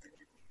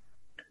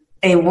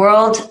 A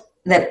world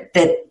that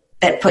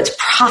puts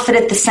profit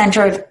at the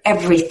center of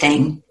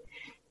everything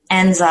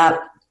ends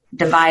up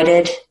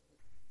divided,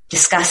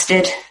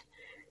 disgusted,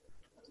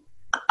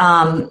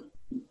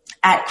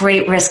 at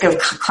great risk of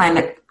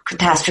climate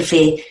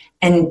catastrophe,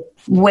 and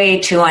way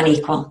too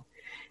unequal.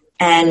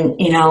 And,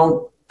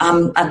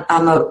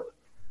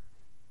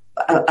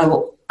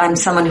 I'm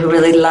someone who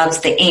really loves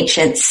the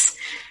ancients.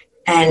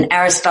 And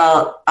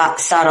Aristotle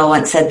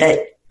once said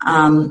that,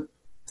 I'm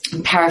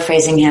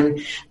paraphrasing him,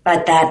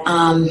 but that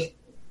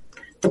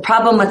the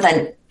problem with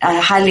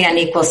a highly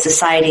unequal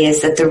society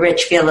is that the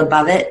rich feel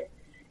above it,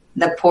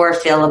 the poor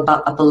feel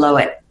below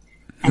it.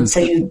 And so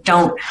you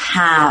don't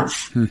have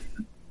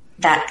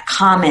that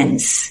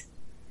commons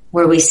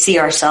where we see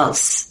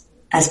ourselves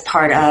as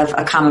part of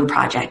a common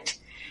project.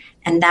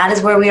 And that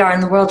is where we are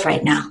in the world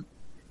right now.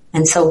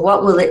 And so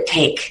what will it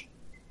take?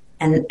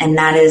 And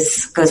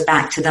that goes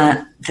back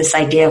to this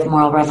idea of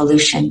moral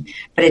revolution,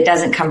 but it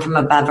doesn't come from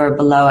above or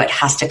below. It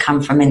has to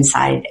come from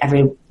inside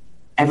every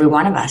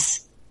one of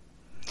us.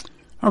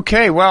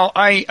 Okay, well,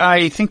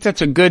 I think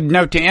that's a good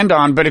note to end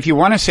on, but if you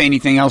want to say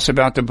anything else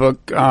about the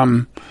book,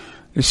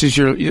 this is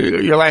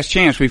your last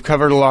chance. We've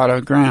covered a lot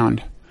of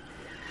ground.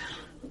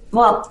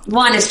 Well,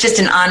 one, it's just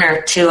an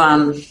honor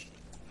to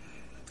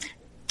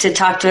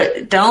talk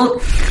to.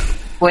 Don't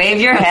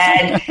wave your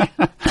head.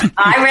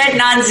 I read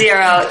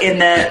Non-Zero in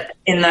the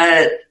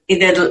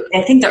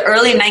I think the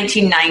early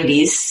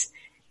 1990s,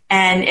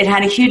 and it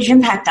had a huge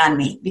impact on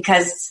me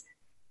because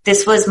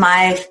this was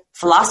my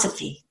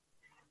philosophy.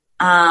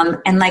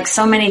 And like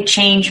so many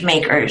change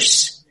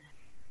makers,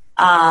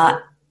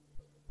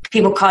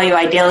 people call you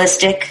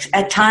idealistic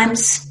at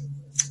times,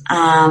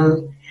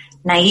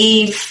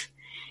 naive.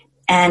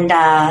 And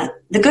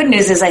the good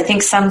news is I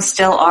think some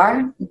still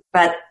are,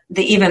 but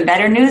the even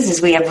better news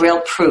is we have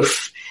real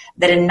proof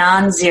that a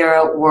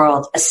non-zero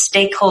world, a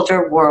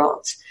stakeholder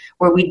world,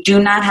 where we do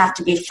not have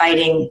to be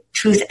fighting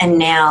tooth and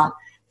nail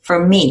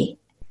for me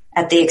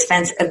at the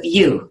expense of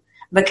you,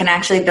 but can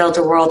actually build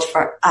a world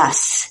for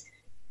us,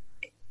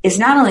 is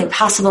not only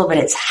possible, but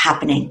it's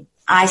happening.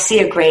 I see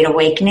a great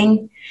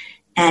awakening,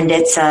 and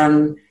it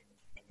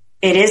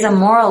is a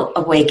moral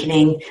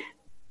awakening,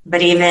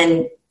 but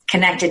even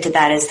connected to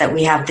that is that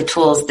we have the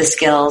tools, the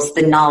skills,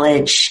 the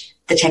knowledge,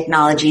 the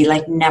technology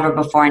like never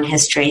before in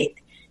history.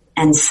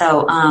 And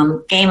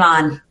so, game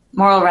on,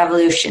 moral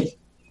revolution.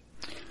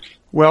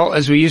 Well,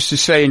 as we used to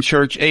say in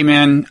church,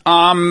 amen.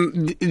 You're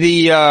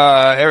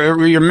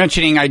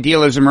mentioning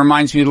idealism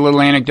reminds me of a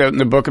little anecdote in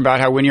the book about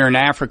how when you're in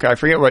Africa, I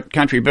forget what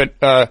country, but,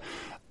 I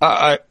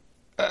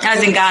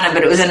was in Ghana,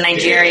 but it was a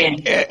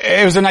Nigerian.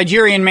 It was a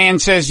Nigerian man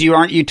says,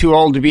 aren't you too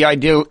old to be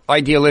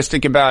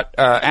idealistic about,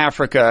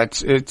 Africa?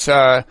 It's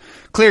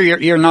clear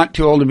you're not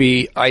too old to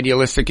be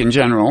idealistic in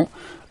general.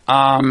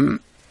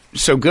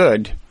 So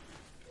good.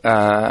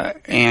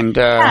 And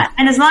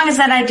as long as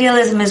that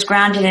idealism is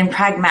grounded in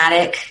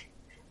pragmatic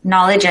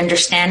knowledge,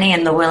 understanding,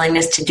 and the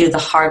willingness to do the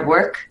hard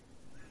work,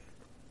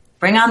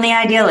 bring on the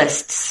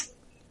idealists.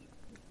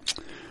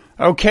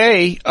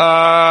 Okay.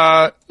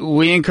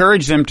 We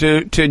encourage them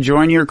to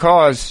join your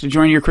cause, to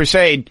join your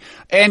crusade.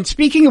 And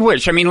speaking of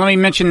which, let me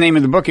mention the name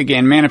of the book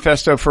again,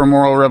 Manifesto for a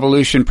Moral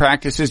Revolution,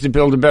 Practices to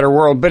Build a Better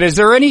World. But is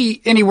there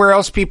anywhere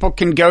else people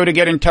can go to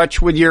get in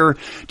touch with do you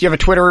have a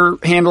Twitter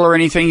handle or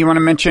anything you want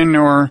to mention,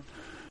 or?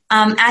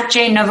 At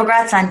J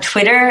Novogratz on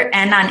Twitter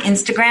and on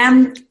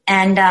Instagram.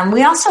 And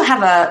we also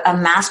have a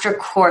master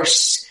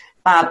course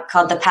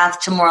called The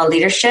Path to Moral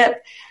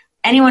Leadership.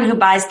 Anyone who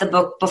buys the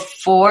book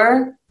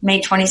before May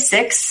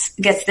 26th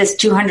gets this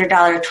 $200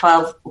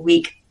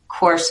 12-week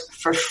course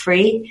for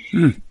free.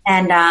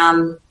 And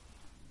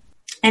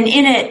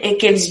in it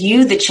gives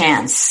you the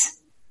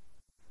chance,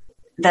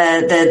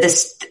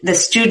 the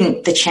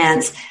student the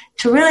chance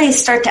to really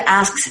start to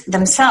ask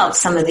themselves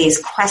some of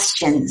these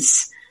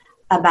questions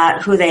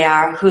about who they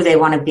are, who they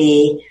want to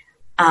be,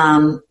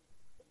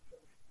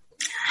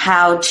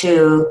 how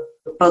to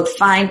both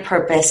find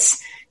purpose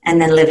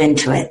and then live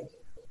into it.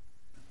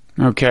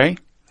 Okay.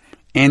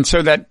 And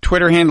so that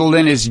Twitter handle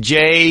then is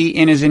J,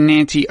 N as in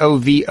Nancy,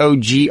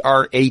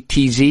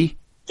 Novogratz?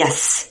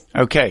 Yes.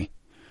 Okay.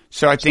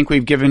 So I think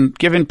we've given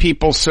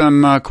people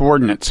some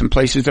coordinates, some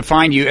places to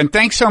find you. And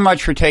thanks so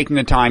much for taking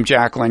the time,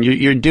 Jacqueline.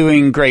 You're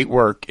doing great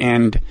work,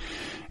 and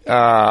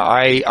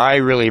I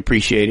really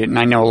appreciate it, and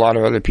I know a lot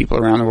of other people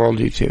around the world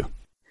do too.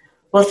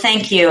 Well,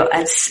 thank you.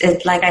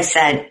 It's like I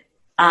said,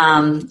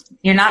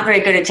 you're not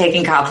very good at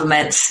taking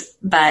compliments,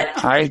 but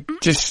I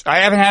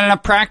haven't had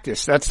enough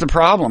practice. That's the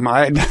problem.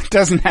 It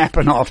doesn't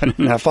happen often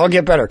enough. I'll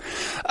get better.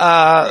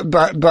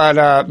 But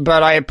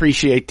I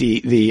appreciate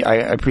I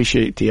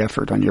appreciate the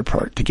effort on your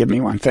part to give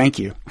me one. Thank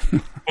you.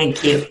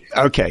 Thank you.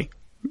 Okay.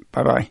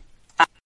 Bye-bye.